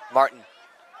 Martin.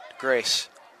 Grace.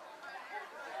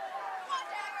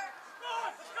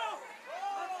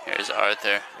 Here's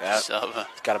Arthur. Yep. Silva.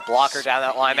 Got a blocker down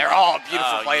that line there. Oh,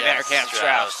 beautiful play there, Cam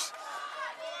Strauss.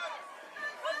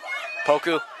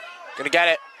 Poku, gonna get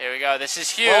it. Here we go. This is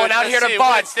huge. Rolling out here to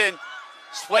Bud.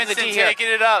 Winston taking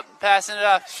it up, passing it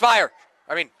up. Fire.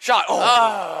 Shot.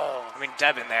 Oh.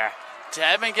 Devin there.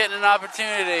 Devin getting an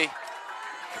opportunity.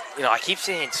 You know, I keep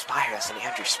saying Spire as an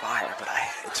Andrew Spire, but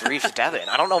it's Reeves Devin.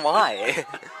 I don't know why.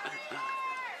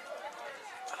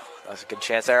 That was a good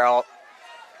chance there. I'll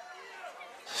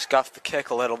scuff the kick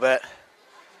a little bit.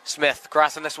 Smith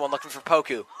crossing this one, looking for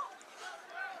Poku.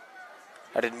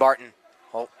 I did Martin.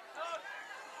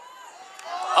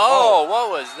 Oh,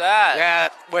 what was that? Yeah,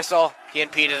 whistle. He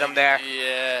impeded him there.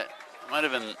 Yeah, might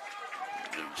have been.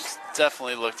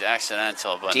 Definitely looked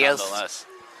accidental, but Diaz nonetheless.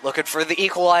 Looking for the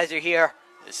equalizer here.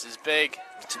 This is big.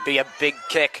 To be a big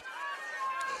kick.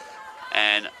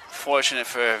 And fortunate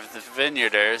for the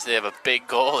Vineyarders, they have a big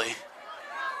goalie.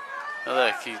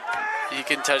 Look, he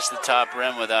can touch the top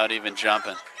rim without even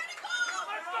jumping.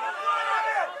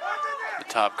 The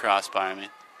top crossbar, I mean.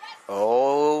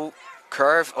 Oh,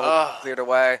 curve. Oh, cleared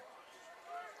away.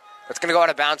 It's going to go out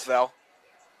of bounds, though.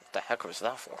 What the heck was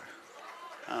that for?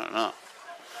 I don't know.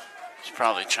 He's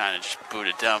probably trying to just boot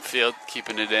it downfield,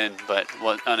 keeping it in, but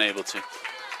unable to.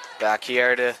 Back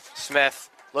here to Smith.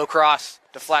 Low cross.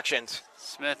 Deflections.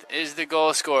 Smith is the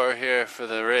goal scorer here for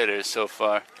the Raiders so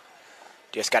far.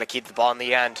 Just got to keep the ball in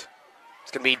the end.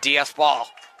 It's going to be DS ball.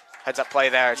 Heads up play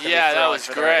there. It's gonna be That was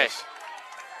for the great. Raiders.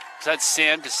 Is that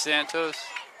Sam DeSantos?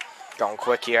 Going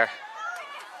quick here.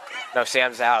 No,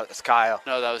 Sam's out. It's Kyle.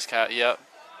 No, that was Kyle. Yep.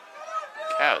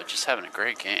 Kyle just having a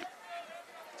great game.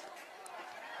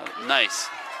 Oh, nice.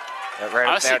 Right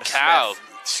up Honestly, there to Kyle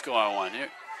Smith. scoring one here.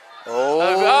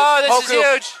 Oh, This is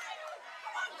Poku. huge.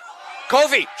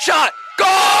 Kofi, shot. Goal!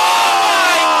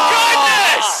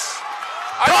 Goodness!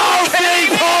 Kofi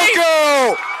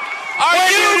Poku! Are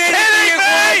you kidding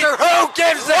me? Who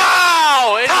gives it?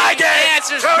 Wow! And Tie he game,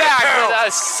 answers 2-2. back with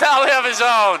a sally of his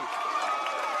own.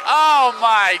 Oh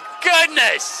my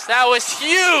goodness! That was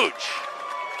huge!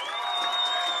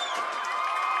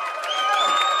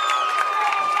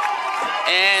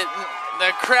 And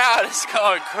the crowd is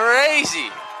going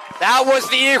crazy. That was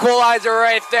the equalizer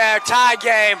right there. Tie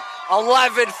game.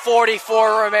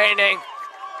 11:44 remaining.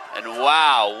 And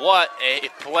wow, what a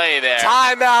play there.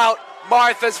 Timeout.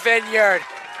 Martha's Vineyard.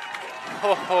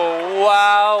 Oh,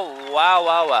 wow, wow,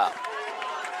 wow, wow.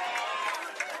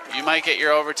 You might get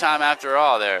your overtime after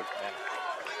all there.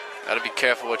 Got to be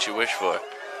careful what you wish for.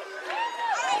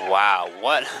 Wow,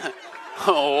 what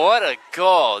what a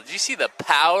goal. Did you see the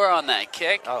power on that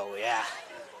kick? Oh, yeah.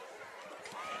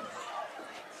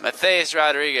 Matthias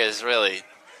Rodriguez really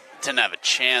didn't have a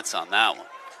chance on that one.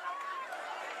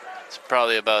 It's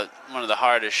probably about one of the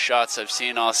hardest shots I've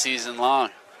seen all season long.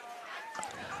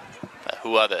 But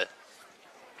who other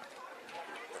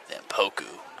than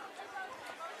Poku?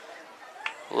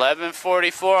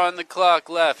 11:44 on the clock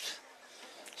left.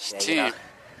 This team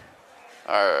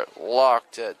are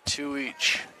locked at 2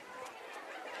 each.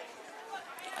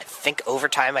 I think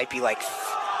overtime might be like...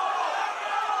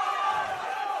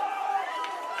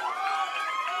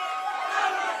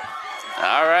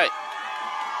 All right.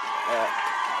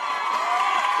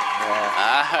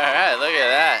 All right, look at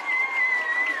that.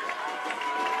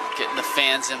 Getting the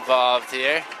fans involved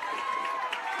here.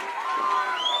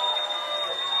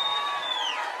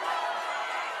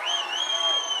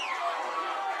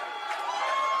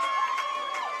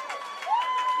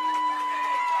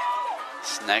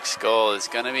 This next goal is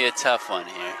going to be a tough one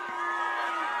here.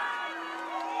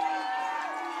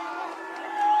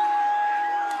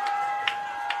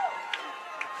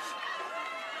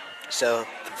 So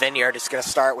the Vineyard is going to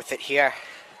start with it here.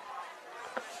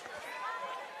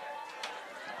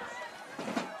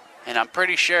 And I'm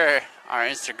pretty sure our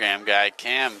Instagram guy,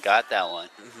 Cam, got that one.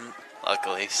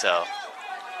 Luckily, so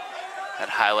that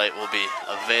highlight will be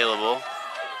available.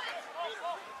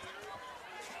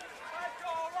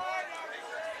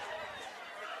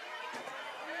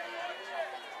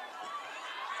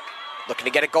 Looking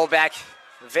to get a goal back.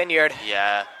 Vineyard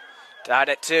Yeah. tied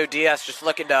at 2. DS just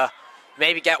looking to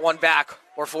maybe get one back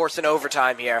or force an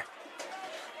overtime here.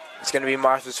 It's going to be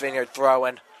Martha's Vineyard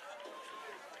throwing.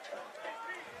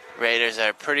 Raiders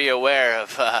are pretty aware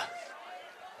of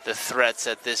the threats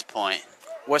at this point.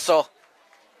 Whistle.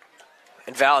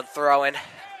 Invalid throw-in.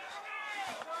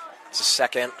 It's a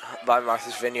second by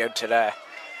Martha's Vineyard today.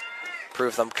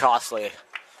 Prove them costly.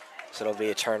 So it'll be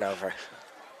a turnover.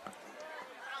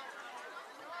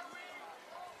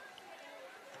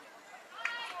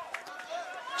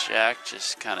 Jack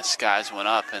just kind of skies one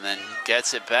up and then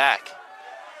gets it back.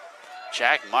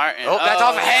 Jack Martin. Oh, that's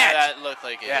off a hand. That looked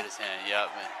like it hit his hand. Yep.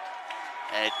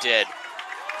 And it did.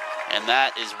 And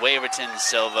that is Waverton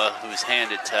Silva, whose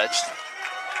hand it touched.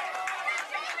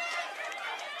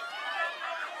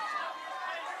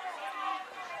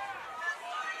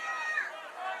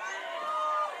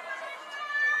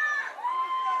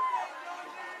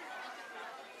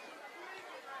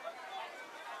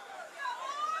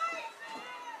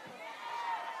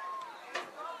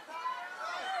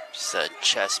 Just a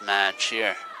chess match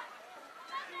here.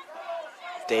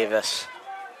 Davis.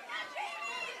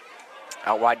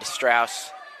 Out wide to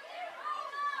Strauss.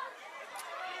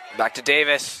 Back to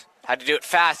Davis. Had to do it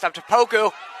fast. Up to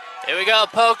Poku. Here we go,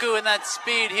 Poku in that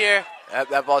speed here.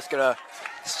 That ball's going to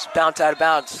bounce out of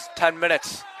bounds. 10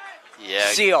 minutes. Yeah.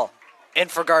 Seal. In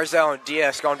for Garzone.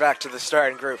 Diaz going back to the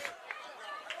starting group.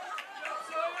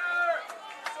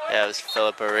 Yeah, it was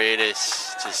Philip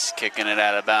Aredes just kicking it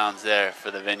out of bounds there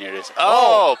for the Vineyarders.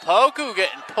 Oh, Poku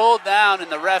getting pulled down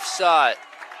and the ref saw it.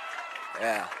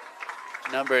 Yeah.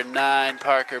 Number 9,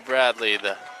 Parker Bradley,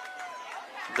 the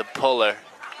puller.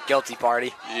 Guilty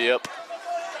party. Yep.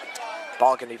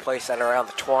 Ball can be placed at around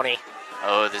the 20.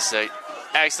 Oh, this is an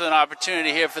excellent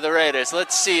opportunity here for the Raiders.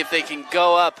 Let's see if they can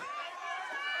go up.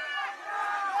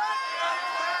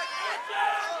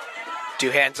 2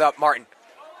 hands up, Martin.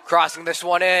 Crossing this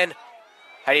one in.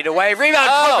 Heading away. Rebound.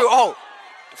 Poku. Oh,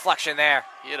 Deflection there.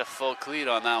 He had a full cleat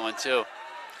on that one, too.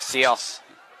 Seal. Just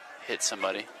hit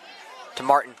somebody. To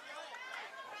Martin.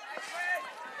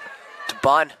 To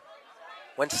Bunn.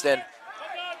 Winston.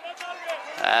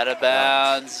 Out of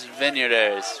bounds,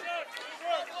 Vineyarders.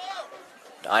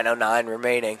 9:09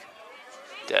 remaining.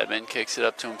 Devin kicks it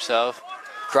up to himself.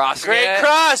 Cross. Great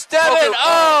cross, Devin.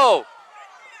 Oh!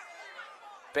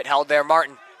 Bit held there,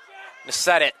 Martin. To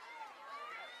set it.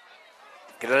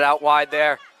 Get it out wide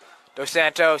there. Dos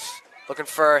Santos looking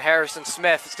for Harrison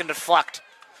Smith. It's going to deflect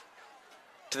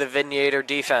to the Vineyard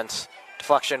defense.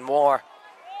 Deflection more.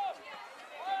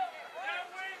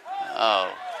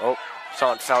 Oh. Oh,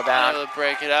 someone fell down. Able to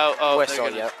break it out. Oh, Whistle,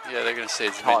 they're gonna, yep. They're going to say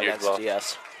it's Call Vineyard against ball.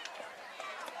 DS.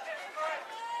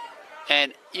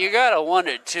 And you got to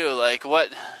wonder, too, like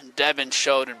what Devin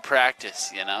showed in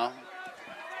practice, you know,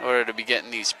 in order to be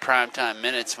getting these primetime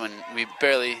minutes when we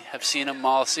barely have seen him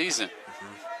all season.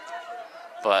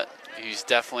 But he's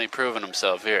definitely proven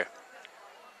himself here.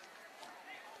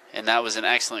 And that was an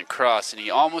excellent cross, and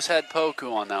he almost had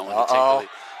Poku on that one. To take the lead.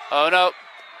 Oh, no.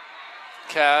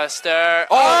 Caster.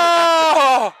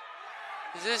 Oh!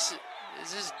 Is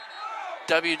this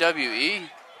WWE?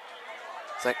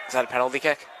 Is that a penalty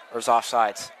kick or is it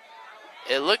offsides?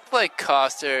 It looked like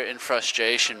Coster in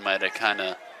frustration might have kind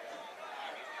of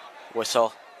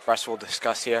Whistle. Rest we'll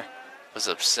discuss here. was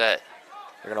upset.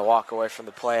 They're going to walk away from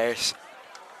the players.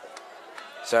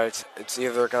 So it's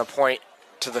either going to point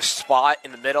to the spot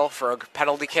in the middle for a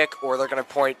penalty kick, or they're going to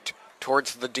point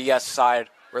towards the DS side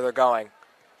where they're going.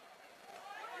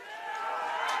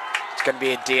 It's going to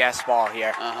be a DS ball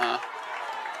here.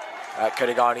 That could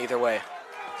have gone either way.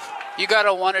 You got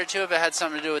to wonder, too, if it had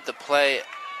something to do with the play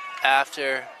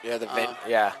after.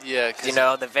 Yeah, Yeah, you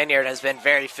know, the Vineyard has been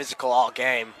very physical all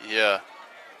game. Yeah.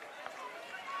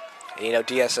 You know,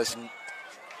 DS has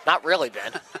not really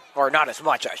been, or not as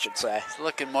much, I should say. It's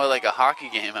looking more like a hockey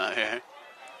game out here.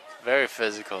 Very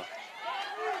physical.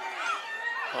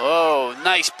 Oh,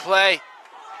 nice play.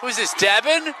 Who's this,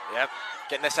 Devin? Yep.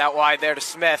 Getting this out wide there to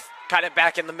Smith. Cut it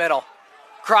back in the middle.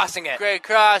 Crossing it. Great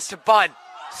cross. To Bunn.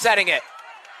 Setting it.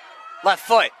 Left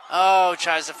foot. Oh,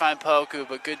 tries to find Poku,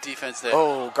 but good defense there.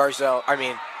 Oh,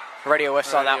 Radio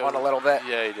whiffs on that one a little bit.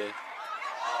 Yeah, he did.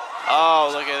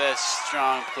 Oh, look at this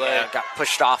strong play. Yeah, got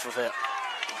pushed off of it.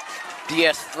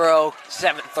 DS throw,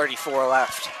 7:34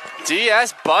 left.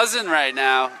 DS buzzing right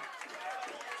now.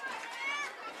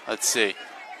 Let's see.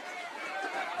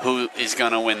 Who is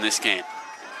going to win this game?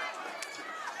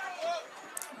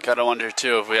 Got to wonder,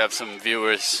 too, if we have some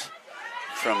viewers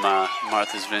from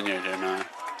Martha's Vineyard or not.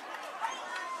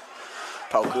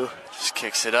 Poku. Just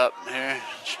kicks it up here.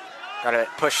 Got it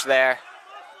pushed there.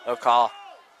 No call.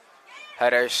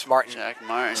 Headers, Martin. Jack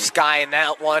Martin. Skying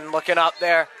that one, looking up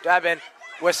there. Devin,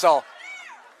 whistle.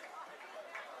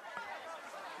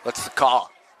 What's the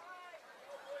call?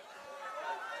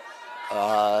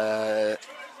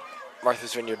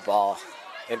 Martha's Vineyard ball.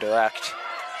 Indirect.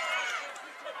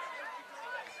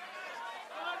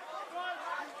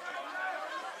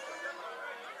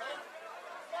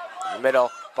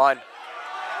 Middle, Bunn.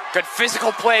 Good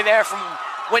physical play there from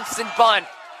Winston Bunn.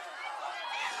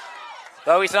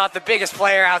 Though he's not the biggest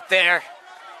player out there,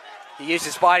 he used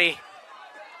his body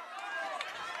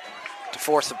to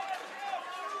force him.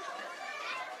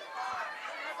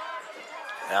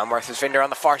 Now Martha's Vineyard on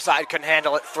the far side, couldn't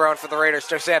handle it. Thrown for the Raiders.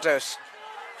 Dos Santos.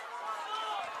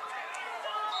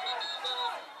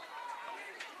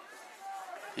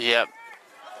 Yep.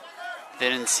 They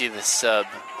didn't see the sub.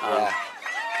 Yeah.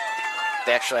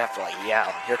 They actually have to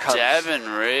yell. Here comes Devin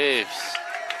Reeves.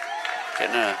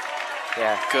 Getting a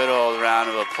good old round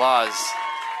of applause.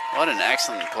 What an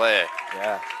excellent player.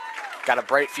 Yeah. Got a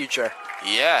bright future.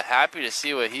 Yeah, happy to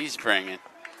see what he's bringing.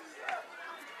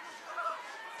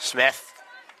 Smith.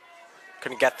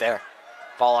 Couldn't get there.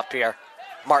 Ball up here.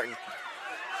 Martin.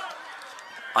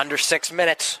 Under 6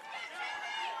 minutes.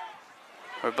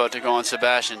 We're about to go on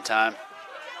Sebastian time.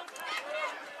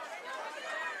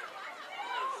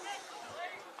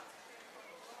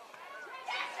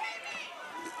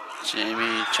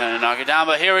 Jamie trying to knock it down,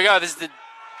 but here we go. This is the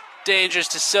dangerous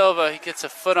to Silva. He gets a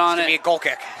foot on it. It's going to be a goal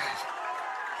kick.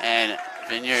 And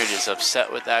Vineyard is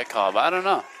upset with that call, but I don't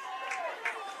know.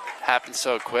 Happened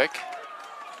so quick.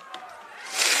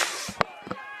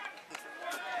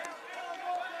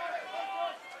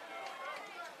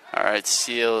 All right,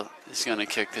 Seal is going to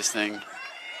kick this thing.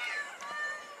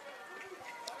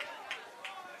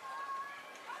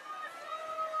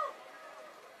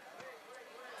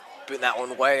 Booting that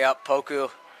one way up.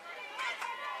 Poku.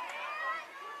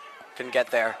 Couldn't get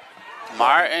there.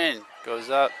 Martin goes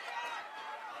up.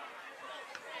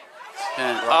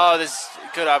 And, oh, this is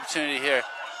a good opportunity here.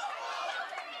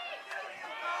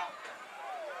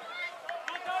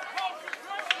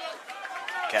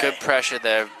 Okay. Good pressure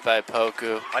there by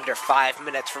Poku. Under 5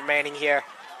 minutes remaining here.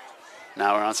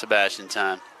 Now we're on Sebastian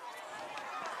time.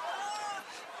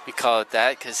 We call it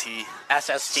that because he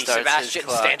SST starts Sebastian his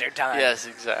clock. Standard Time. Yes,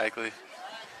 exactly.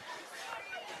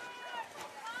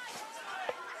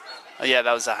 Oh, yeah,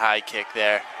 that was a high kick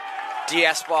there.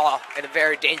 DS ball in a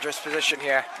very dangerous position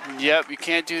here. Yep, you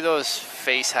can't do those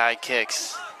face high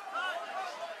kicks.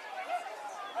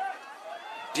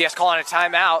 DS calling a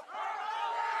timeout.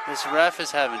 This ref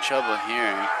is having trouble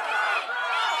hearing.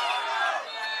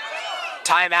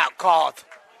 Timeout called.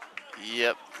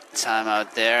 Yep,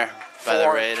 timeout there by the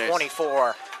Raiders.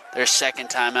 4:24. Their second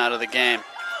timeout of the game.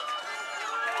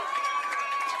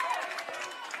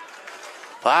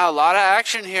 Wow, a lot of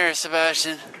action here,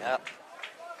 Sebastian. Yep.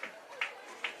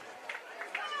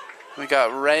 We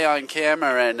got Ray on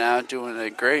camera right now doing a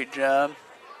great job.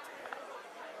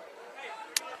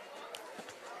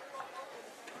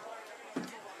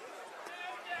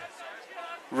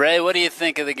 Ray, what do you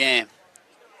think of the game?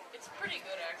 It's pretty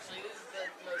good, actually. This is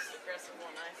the most aggressive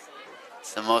one I've seen.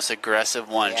 It's the most aggressive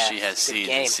one Yeah, she has it's a good seen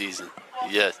game. this season.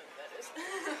 Yes.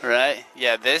 Right?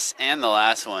 Yeah, this and the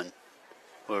last one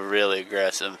were really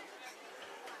aggressive.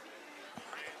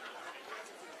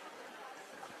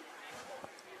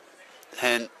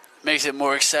 And makes it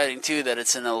more exciting, too, that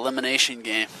it's an elimination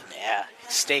game. Yeah,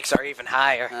 stakes are even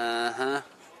higher. Uh-huh.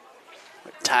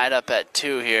 We're tied up at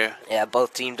 2 here. Yeah,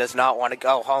 both team does not want to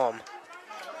go home.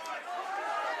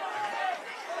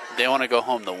 They want to go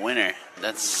home the winner.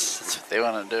 That's what they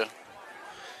want to do.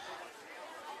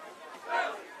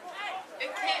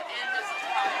 It can't end as a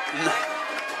tie.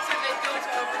 So they go to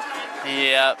overtime?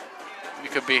 Yep. We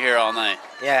could be here all night.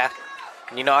 Yeah.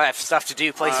 And you know, I have stuff to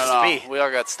do, places to be. We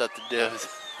all got stuff to do.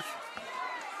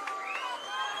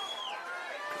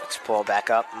 Let's pull back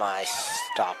up my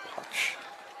stopwatch.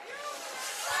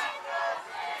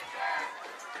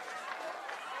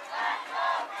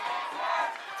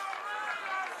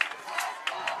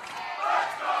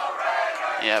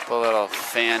 Yep, a little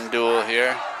fan duel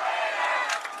here.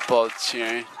 Both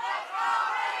cheering.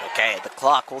 Okay, the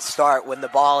clock will start when the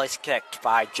ball is kicked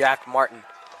by Jack Martin.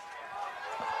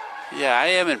 Yeah, I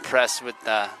am impressed with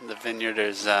the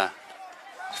Vineyarders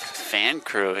fan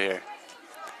crew here.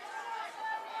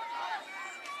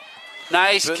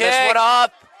 Nice Boot kick. this one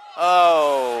up.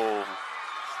 Oh.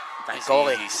 Nice Nice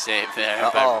goalie. easy save there.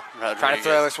 Uh-oh. by Rodriguez. Trying to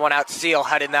throw this one out. Seal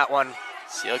heading that one.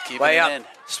 Seal keeping Way it up. in.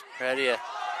 Ready.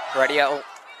 Radio.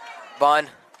 Bun.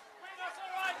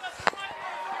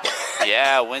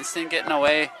 Yeah, Winston getting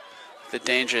away with the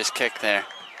dangerous kick there.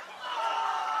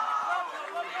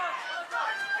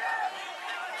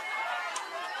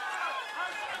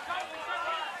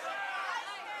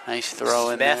 Nice throw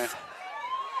in there. Smith.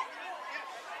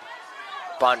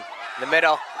 Bun. In the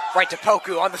middle. Right to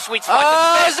Poku on the sweet spot.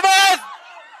 Oh, to Smith. Smith!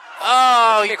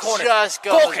 Oh, he Kick corner. just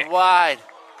Goal goes kick. wide.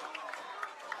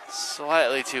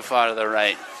 Slightly too far to the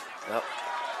right. Yep.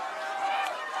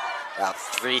 About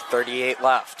 3:38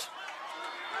 left.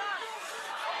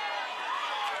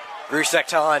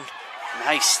 Rusek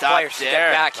Nice stop players to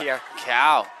there. get back here.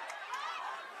 Cal.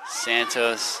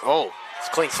 Santos. Oh, it's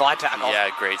a clean slide tackle. Yeah,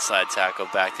 great slide tackle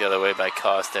back the other way by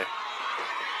Coster.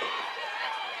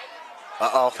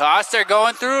 Uh-oh. Coster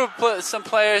going through some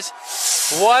players.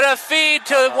 What a feed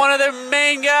to one of their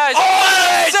main guys.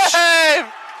 Lynch! Save!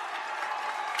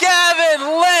 Gavin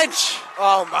Lynch!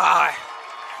 Oh, my.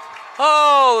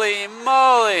 Holy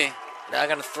moly. Now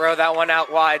going to throw that one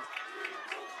out wide.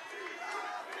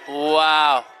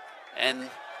 Wow. And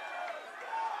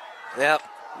Yep.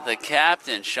 the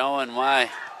captain showing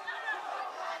why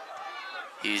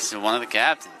he's one of the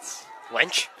captains.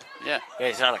 Lynch? Yeah, Yeah,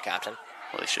 he's not a captain.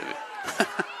 well, he should be.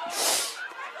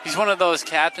 He's one of those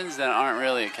captains that aren't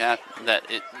really a captain.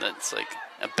 That's like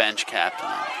a bench captain.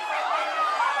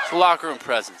 It's a locker room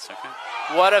presence.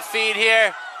 Okay. What a feed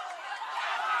here!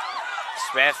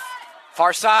 Smith.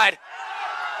 Far side.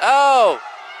 Oh,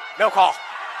 No call.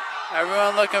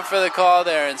 everyone looking for the call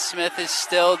there, and Smith is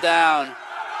still down.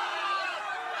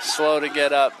 Slow to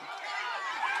get up.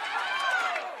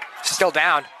 Still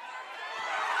down.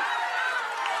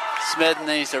 Smith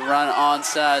needs to run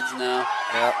onsides now.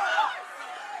 Yep.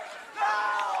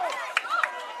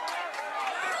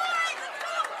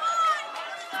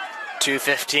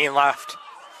 $2:15 left.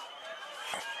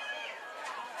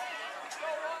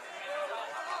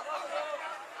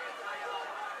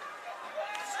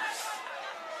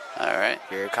 All right.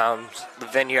 Here comes the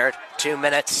Vineyard. 2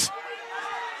 minutes.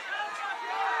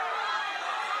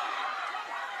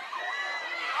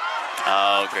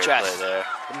 Oh, great Chest. play there.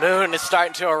 The moon is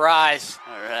starting to arise.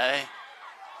 All right.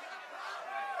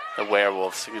 The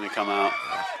werewolves are going to come out.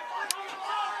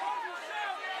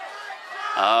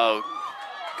 Oh,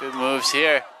 good moves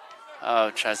here. Oh,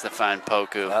 tries to find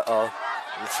Poku. Uh-oh.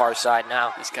 On the far side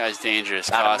now. This guy's dangerous.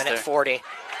 About Coster. a minute 40. Good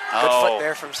Oh. foot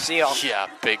there from Seal. Yeah,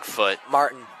 big foot.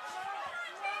 Martin.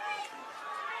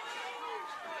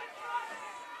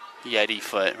 Yeti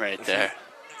foot right there.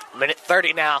 Minute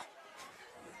 30 now.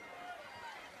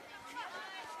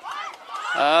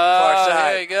 Oh,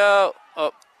 side. there you go.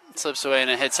 Oh, slips away and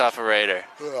it hits off a Raider.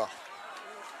 Ugh.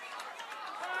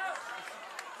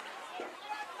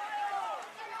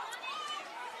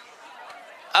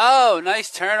 Oh,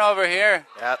 nice turnover here.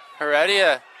 Yep.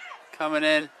 Heredia coming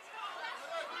in.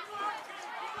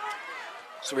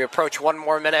 So we approach 1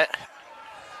 more minute.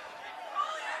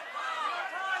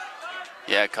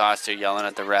 Yeah, Coster yelling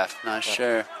at the ref. Not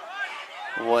sure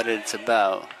what it's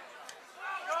about.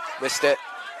 Missed it.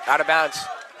 Out of bounds.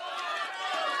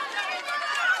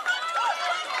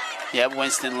 Yeah,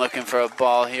 Winston looking for a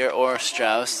ball here, or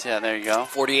Strauss. Yeah, there you go.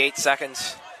 48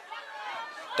 seconds.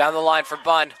 Down the line for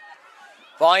Bunn.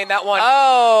 Volleying that one.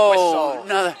 Oh, Whistle.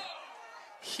 another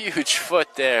huge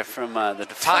foot there from the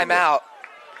defender. Timeout.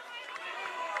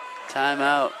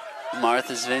 Timeout.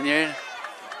 Martha's Vineyard.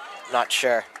 Not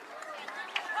sure.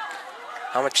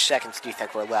 How much seconds do you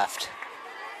think were left?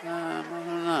 I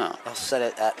don't know. I'll set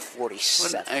it at What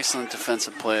 47. an excellent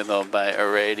defensive play, though, by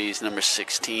Arades, number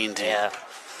 16, to Yeah.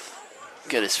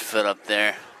 get his foot up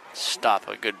there. Stop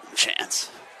a good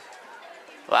chance.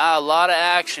 Wow, a lot of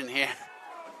action here.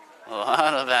 A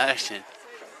lot of action.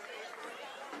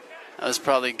 That was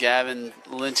probably Gavin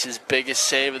Lynch's biggest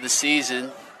save of the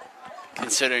season,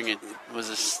 considering it was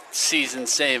a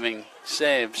season-saving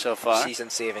save so far.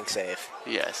 Season-saving save.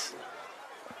 Yes.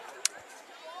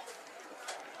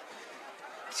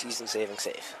 Season-saving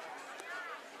save.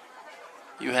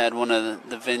 You had one of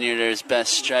the Vineyarders'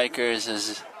 best strikers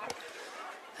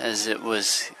as it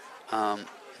was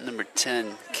number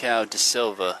 10, Cal De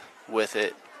Silva, with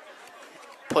it.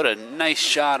 Put a nice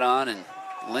shot on, and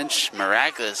Lynch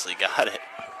miraculously got it.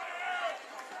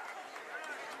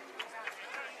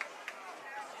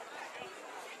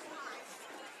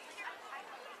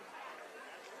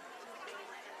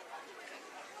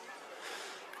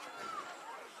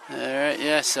 All right,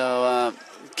 yeah, so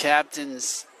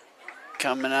captain's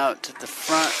coming out to the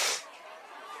front.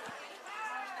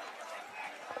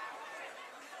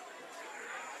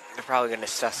 They're probably going to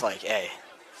assess like, hey,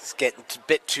 it's getting a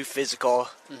bit too physical.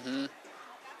 Mm-hmm. We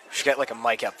should get like a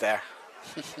mic up there.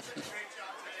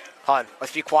 Hold on,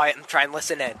 let's be quiet and try and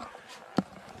listen in.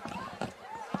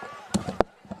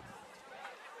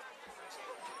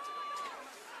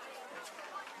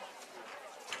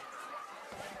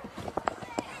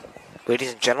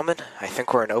 Ladies and gentlemen, I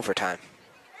think we're in overtime.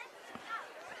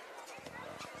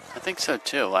 I think so,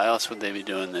 too. Why else would they be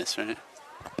doing this, right?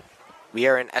 We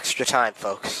are in extra time,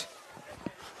 folks.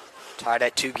 Tied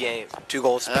at 2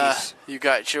 goals apiece. You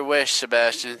got your wish,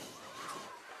 Sebastian.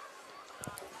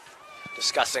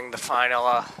 Discussing the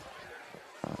final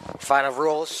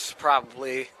rules,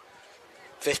 probably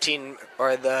 15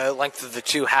 or the length of the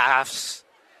 2 halves.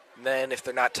 And then if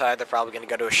they're not tied, they're probably going to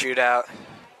go to a shootout,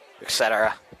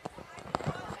 etc.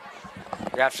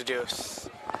 We have to do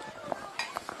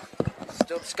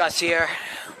still discuss here.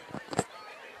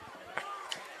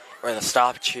 We're in the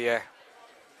stoppage here.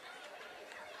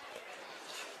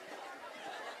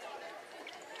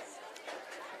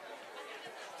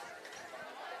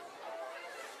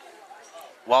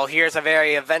 Well, here's a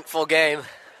very eventful game.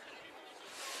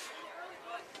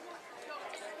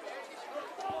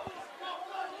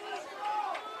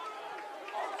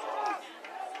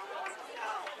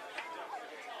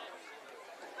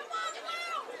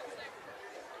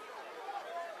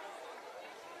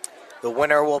 The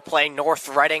winner will play North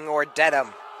Reading or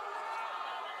Dedham.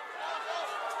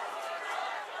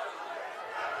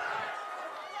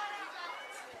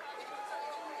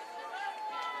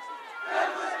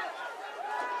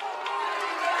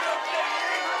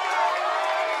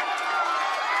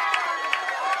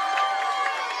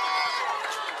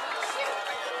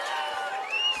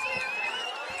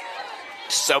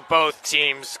 So both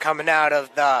teams coming out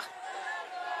of the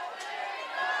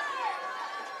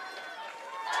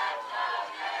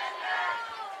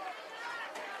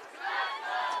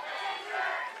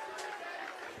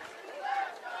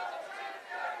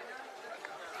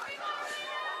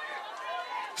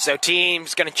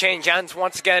team's going to change ends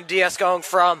once again. DS going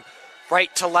from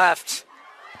right to left.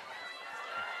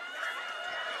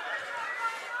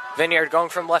 Vineyard going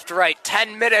from left to right.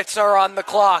 10 minutes are on the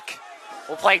clock.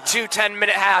 We'll play 2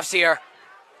 10-minute halves here.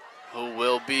 Who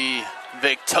will be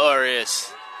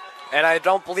victorious? And I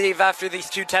don't believe after these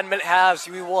 2 10-minute halves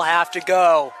we will have to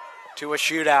go to a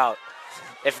shootout.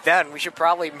 If then, we should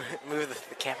probably move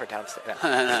the camera downstairs.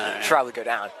 No. Should probably go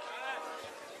down.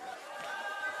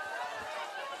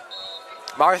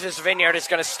 Martha's Vineyard is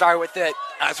going to start with it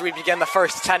as we begin the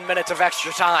first 10 minutes of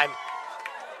extra time.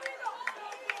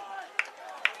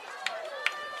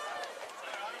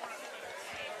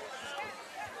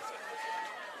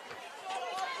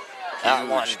 That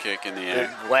one kick in the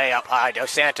air. Way up high.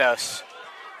 Dos Santos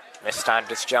mistimed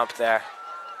his jump there.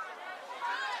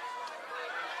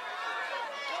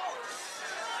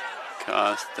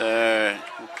 Costa,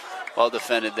 well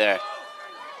defended there.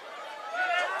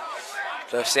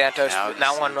 Dos Santos,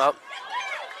 that one up.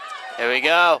 Here we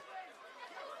go.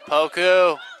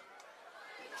 Poku.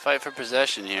 Fight for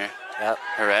possession here. Yep.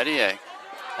 Heredia.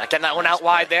 Not getting that one out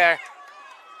wide there.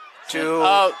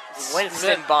 To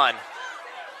Winston Bunn.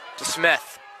 To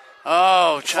Smith.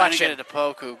 Oh, Deflection. trying to get it to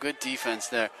Poku. Good defense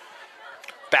there.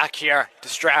 Back here to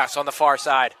Strauss on the far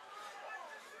side.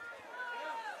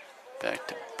 Back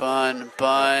to Bunn.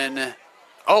 Bunn.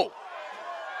 Oh.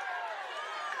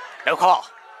 No call.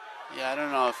 Yeah, I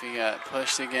don't know if he got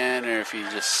pushed again or if he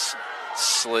just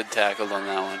slid tackled on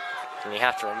that one. And you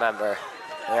have to remember,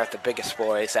 they aren't the biggest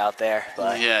boys out there.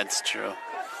 But yeah, it's true.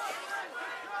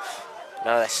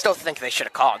 no, I still think they should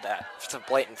have called that. It's a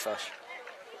blatant push.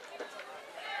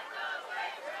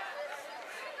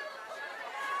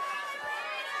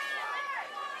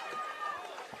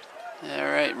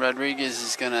 All right, Rodriguez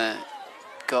is going to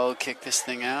go kick this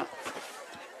thing out.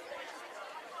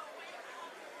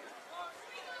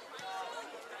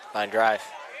 Line drive.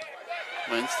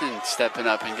 Winston stepping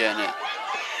up and getting it.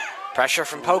 Pressure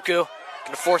from Poku.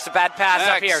 Gonna force a bad pass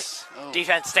up here. Oh.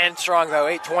 Defense standing strong though.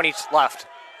 8:20 left.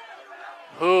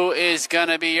 Who is going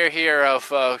to be your hero,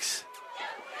 folks?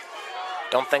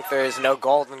 Don't think there is no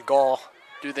golden goal.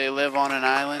 Do they live on an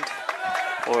island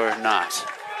or not?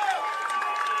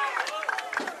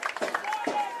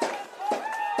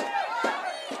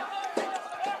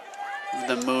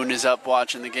 The moon is up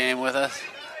watching the game with us.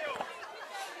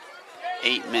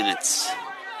 8 minutes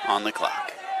on the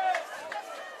clock.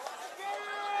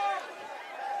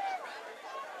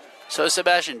 So,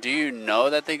 Sebastian, do you know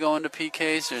that they go into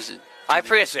PKs? Or is it? I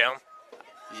presume.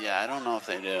 Yeah, I don't know if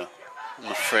they do.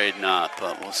 I'm afraid not,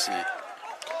 but we'll see.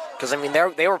 Because, I mean,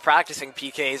 they were practicing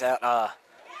PKs at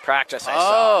practice, I saw.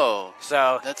 Oh,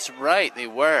 So, that's right, they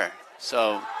were.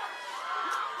 So,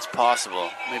 it's possible.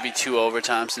 Maybe 2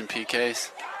 overtimes in PKs.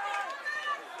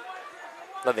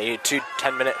 no, they need 2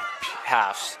 10-minute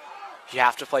halves. You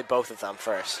have to play both of them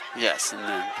first. Yes, and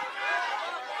then...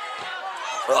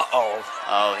 Uh-oh.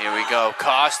 Oh, here we go.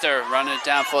 Coster running it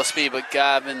down full speed, but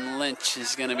Gavin Lynch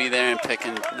is going to be there and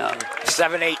picking up.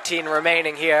 7:18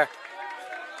 remaining here.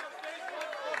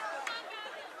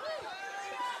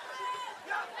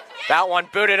 That one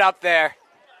booted up there.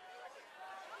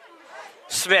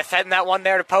 Smith heading that one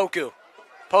there to Poku.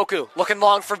 Poku looking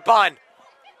long for Bunn.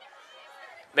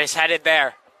 Misheaded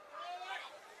there.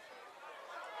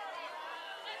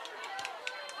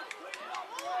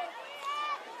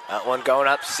 That one going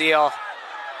up Seal.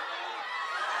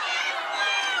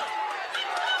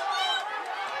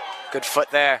 Good foot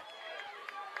there.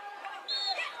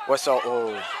 Whistle.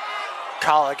 Oh.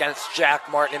 Call against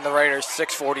Jack Martin and the Raiders.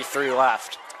 6:43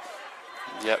 left.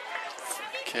 Yep.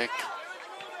 Kick.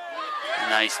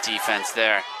 Nice defense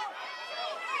there.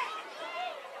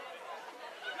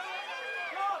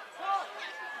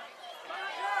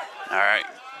 All right.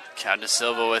 Cal De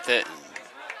Silva with it.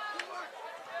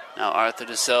 Now Arthur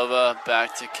De Silva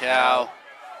back to Cal.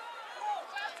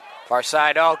 Far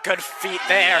side. Oh, good feet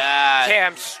there. Yeah.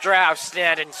 Cam Strauss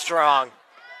standing strong.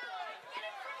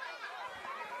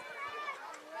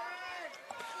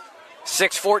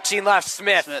 6:14 left.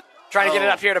 Smith. Trying to get it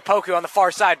up here to Poku on the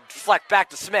far side. Deflect back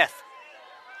to Smith.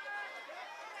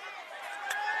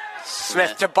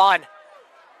 Smith to Bunn.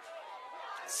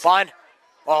 Bunn.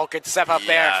 Oh, good step up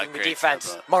there from the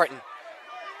defense. Martin.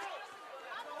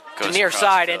 To Goes near across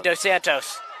side the and Dos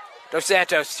Santos. Dos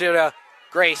Santos to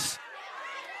Grace.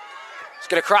 He's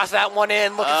going to cross that one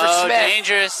in. Looking for Smith.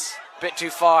 Dangerous. Bit too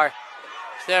far.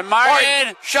 There,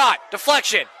 Martin. Shot.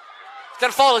 Deflection. He's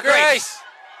going to follow Grace.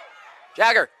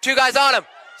 Jagger. 2 guys on him.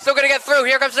 Still going to get through.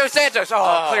 Here comes Dos Santos.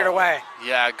 Oh, cleared away.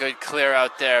 Yeah, good clear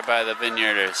out there by the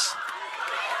Vineyarders.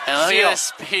 And look at this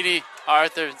speedy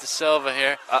Arthur De Silva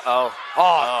here. Uh-oh.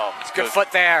 Oh, it's good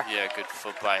foot there. Yeah, good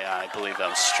foot by, I believe that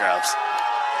was Strauss.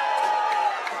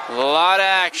 A lot of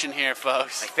action here,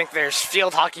 folks. I think there's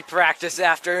field hockey practice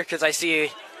after because I see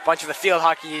a bunch of the field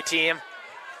hockey team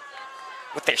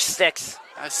with their sticks.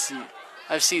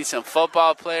 I've seen some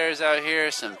football players out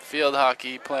here, some field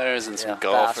hockey players, and some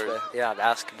golfers.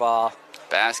 Basketball.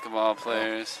 Basketball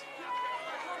players.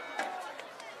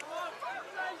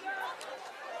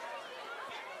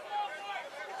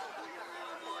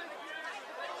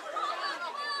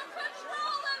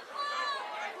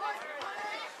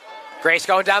 Grace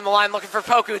going down the line looking for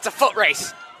Poku. It's a foot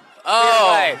race.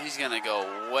 Oh, he's going to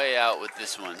go way out with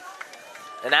this one.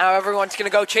 And now everyone's going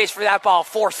to go chase for that ball.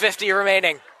 4:50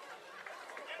 remaining.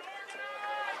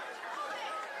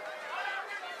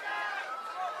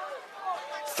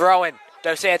 Throwing.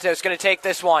 Dos Santos going to take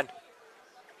this one.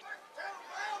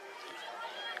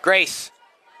 Grace.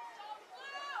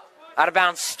 Out of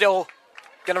bounds, still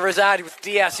going to reside with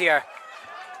Diaz here.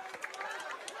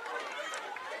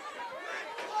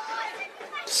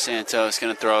 Santos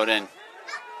going to throw it in.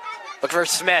 Look for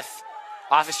Smith.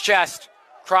 Off his chest.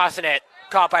 Crossing it.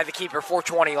 Caught by the keeper.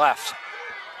 4:20 left.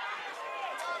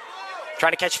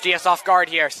 Trying to catch Diaz off guard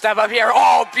here. Step up here.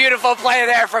 Oh, beautiful play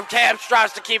there from Cam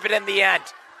Strauss to keep it in the end.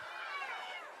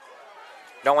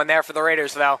 No one there for the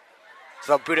Raiders, though.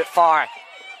 So they'll boot it far.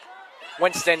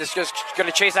 Winston is just going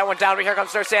to chase that one down, but here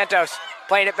comes Dos Santos.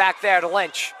 Playing it back there to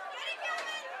Lynch.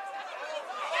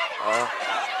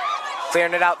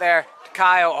 Clearing it out there to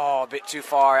Kyle. Oh, a bit too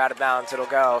far out of bounds. It'll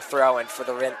go. Throwing for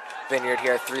the Vineyard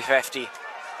here, 3:50.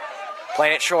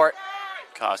 Playing it short.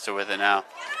 Costa with it now.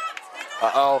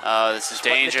 Uh-oh. Oh, this is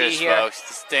dangerous, folks.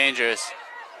 This is dangerous.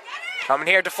 Coming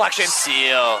here, deflection.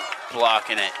 Seal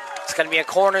blocking it. It's going to be a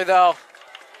corner, though.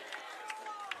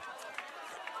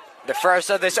 The first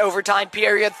of this overtime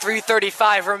period,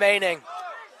 3:35 remaining.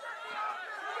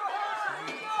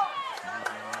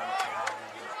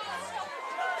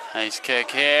 Nice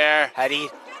kick here. Heady.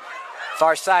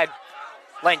 Far side.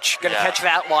 Lynch going to catch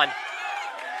that one.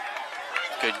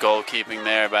 Good goalkeeping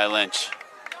there by Lynch.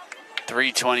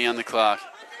 3:20 on the clock.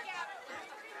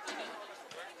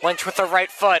 Lynch with the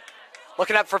right foot.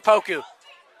 Looking up for Poku.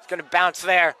 It's going to bounce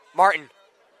there. Martin.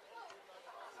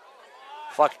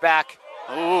 Flucked back.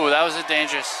 Ooh, that was a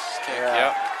dangerous kick. Yeah.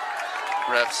 Yep.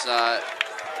 Ref saw it.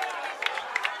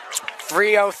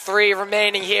 3:03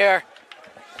 remaining here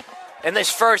in this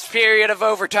first period of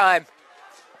overtime.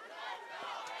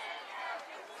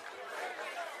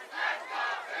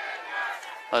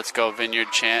 Let's go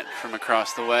Vineyard chant from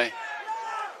across the way.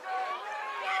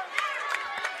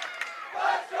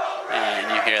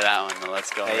 And you hear that one, the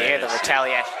let's go. Yeah, you hear the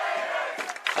retaliation.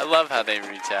 I love how they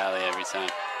retaliate every time.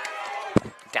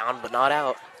 Down but not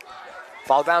out.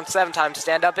 Fall down 7 times,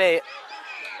 stand up 8.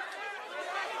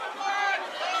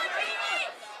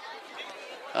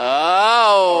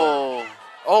 Oh.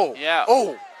 Oh. Yeah.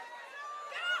 Oh.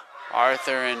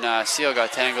 Arthur and Seal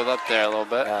got tangled up there a little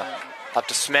bit. Up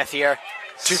to Smith here.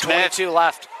 Smith. 2:22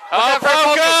 left. Oh,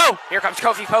 Poku! Here comes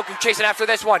Kofi Poku chasing after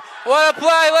this one. What a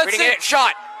play. Let's Reading see. it.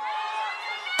 Shot.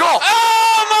 Goal.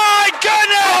 Oh, my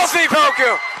goodness. Kofi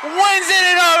Poku. Wins it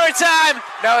in overtime.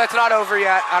 No, that's not over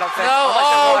yet, I don't think. No, Unless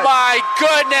it oh was. my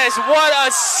goodness, what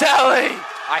a selling!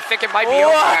 I think it might be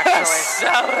over, What a actually.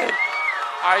 selling!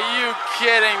 Are you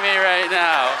kidding me right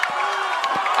now?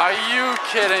 Are you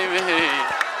kidding me?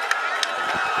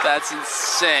 That's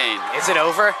insane. Is it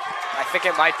over? I think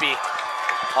it might be.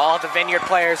 All the Vineyard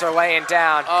players are laying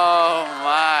down. Oh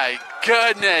my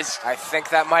goodness. I think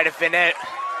that might have been it.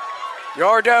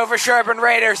 Your Dover-Sherborn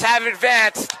Raiders have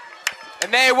advanced,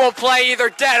 and they will play either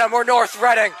Dedham or North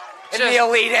Reading in the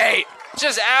Elite Eight.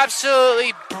 Just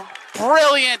absolutely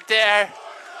brilliant there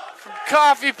from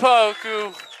Kofi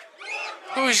Poku,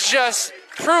 who's just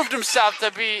proved himself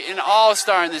to be an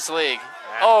all-star in this league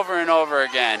over and over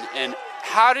again. And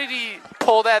how did he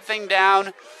pull that thing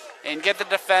down and get the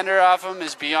defender off him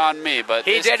is beyond me. But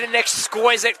he did an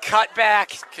exquisite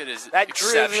cutback kid is that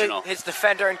exceptional. drew his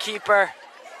defender and keeper.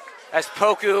 As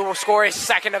Poku will score his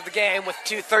second of the game with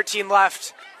 2:13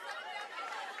 left.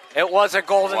 It was a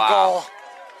golden goal,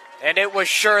 and it was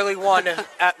surely one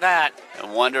at that.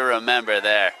 And one to remember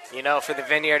there. You know, for the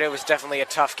Vineyard, it was definitely a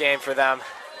tough game for them.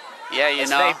 Yeah, you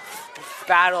know. They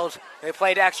battled, they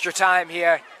played extra time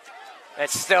here.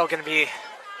 It's still going to be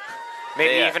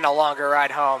maybe even a longer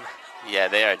ride home. Yeah,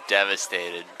 they are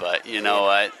devastated, but you know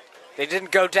what? They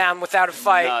didn't go down without a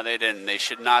fight. No, they didn't. They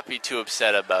should not be too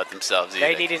upset about themselves either.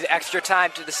 They needed extra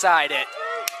time to decide it.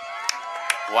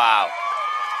 Wow.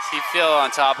 Does he feel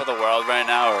on top of the world right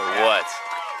now, or what?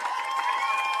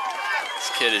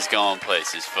 This kid is going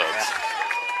places, folks.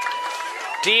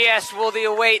 DS will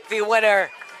await the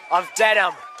winner of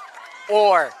Dedham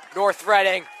or North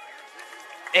Reading.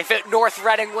 If North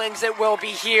Reading wins, it will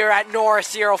be here at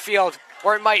Norris Earl Field,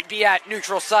 or it might be at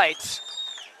neutral sites.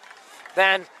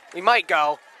 Then we might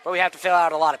go, but we have to fill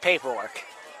out a lot of paperwork.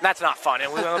 And that's not fun,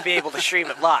 and we won't be able to stream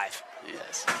it live.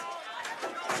 Yes.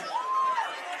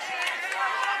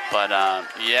 But,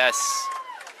 yes,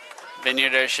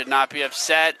 Vineyarders should not be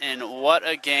upset, and what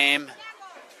a game.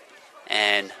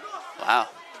 And, wow.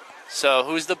 So,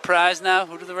 who's the prize now?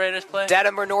 Who do the Raiders play?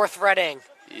 Dedham or North Reading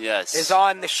yes. is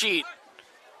on the sheet.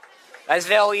 as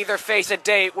they'll either face a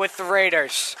date with the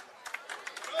Raiders.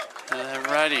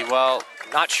 Alrighty, well.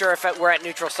 Not sure if we're at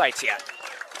neutral sites yet.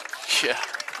 Yeah.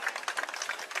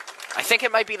 I think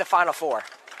it might be the Final Four,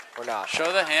 or not.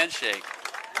 Show the handshake.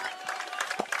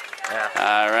 Yeah.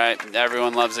 All right,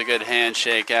 everyone loves a good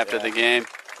handshake after the game.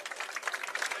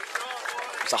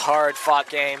 It's a hard-fought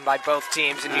game by both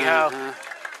teams, and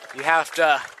you have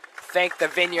to thank the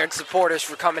Vineyard supporters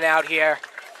for coming out here.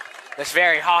 This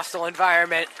very hostile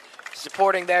environment,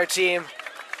 supporting their team.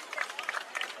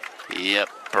 Yep,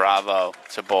 bravo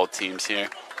to both teams here.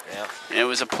 Yeah. It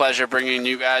was a pleasure bringing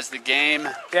you guys the game.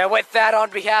 Yeah, with that, on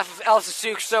behalf of Elsa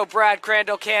Sukso, Brad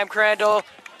Crandall, Cam Crandall,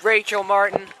 Rachel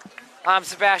Martin, I'm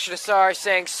Sebastian Asar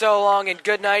saying so long and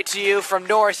good night to you from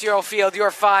Norris Earl Field,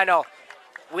 your final.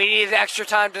 We needed extra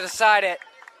time to decide it,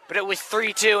 but it was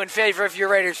 3-2 in favor of your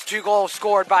Raiders. 2 goals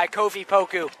scored by Kofi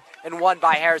Poku and 1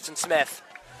 by Harrison Smith.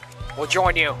 We'll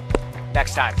join you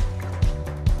next time.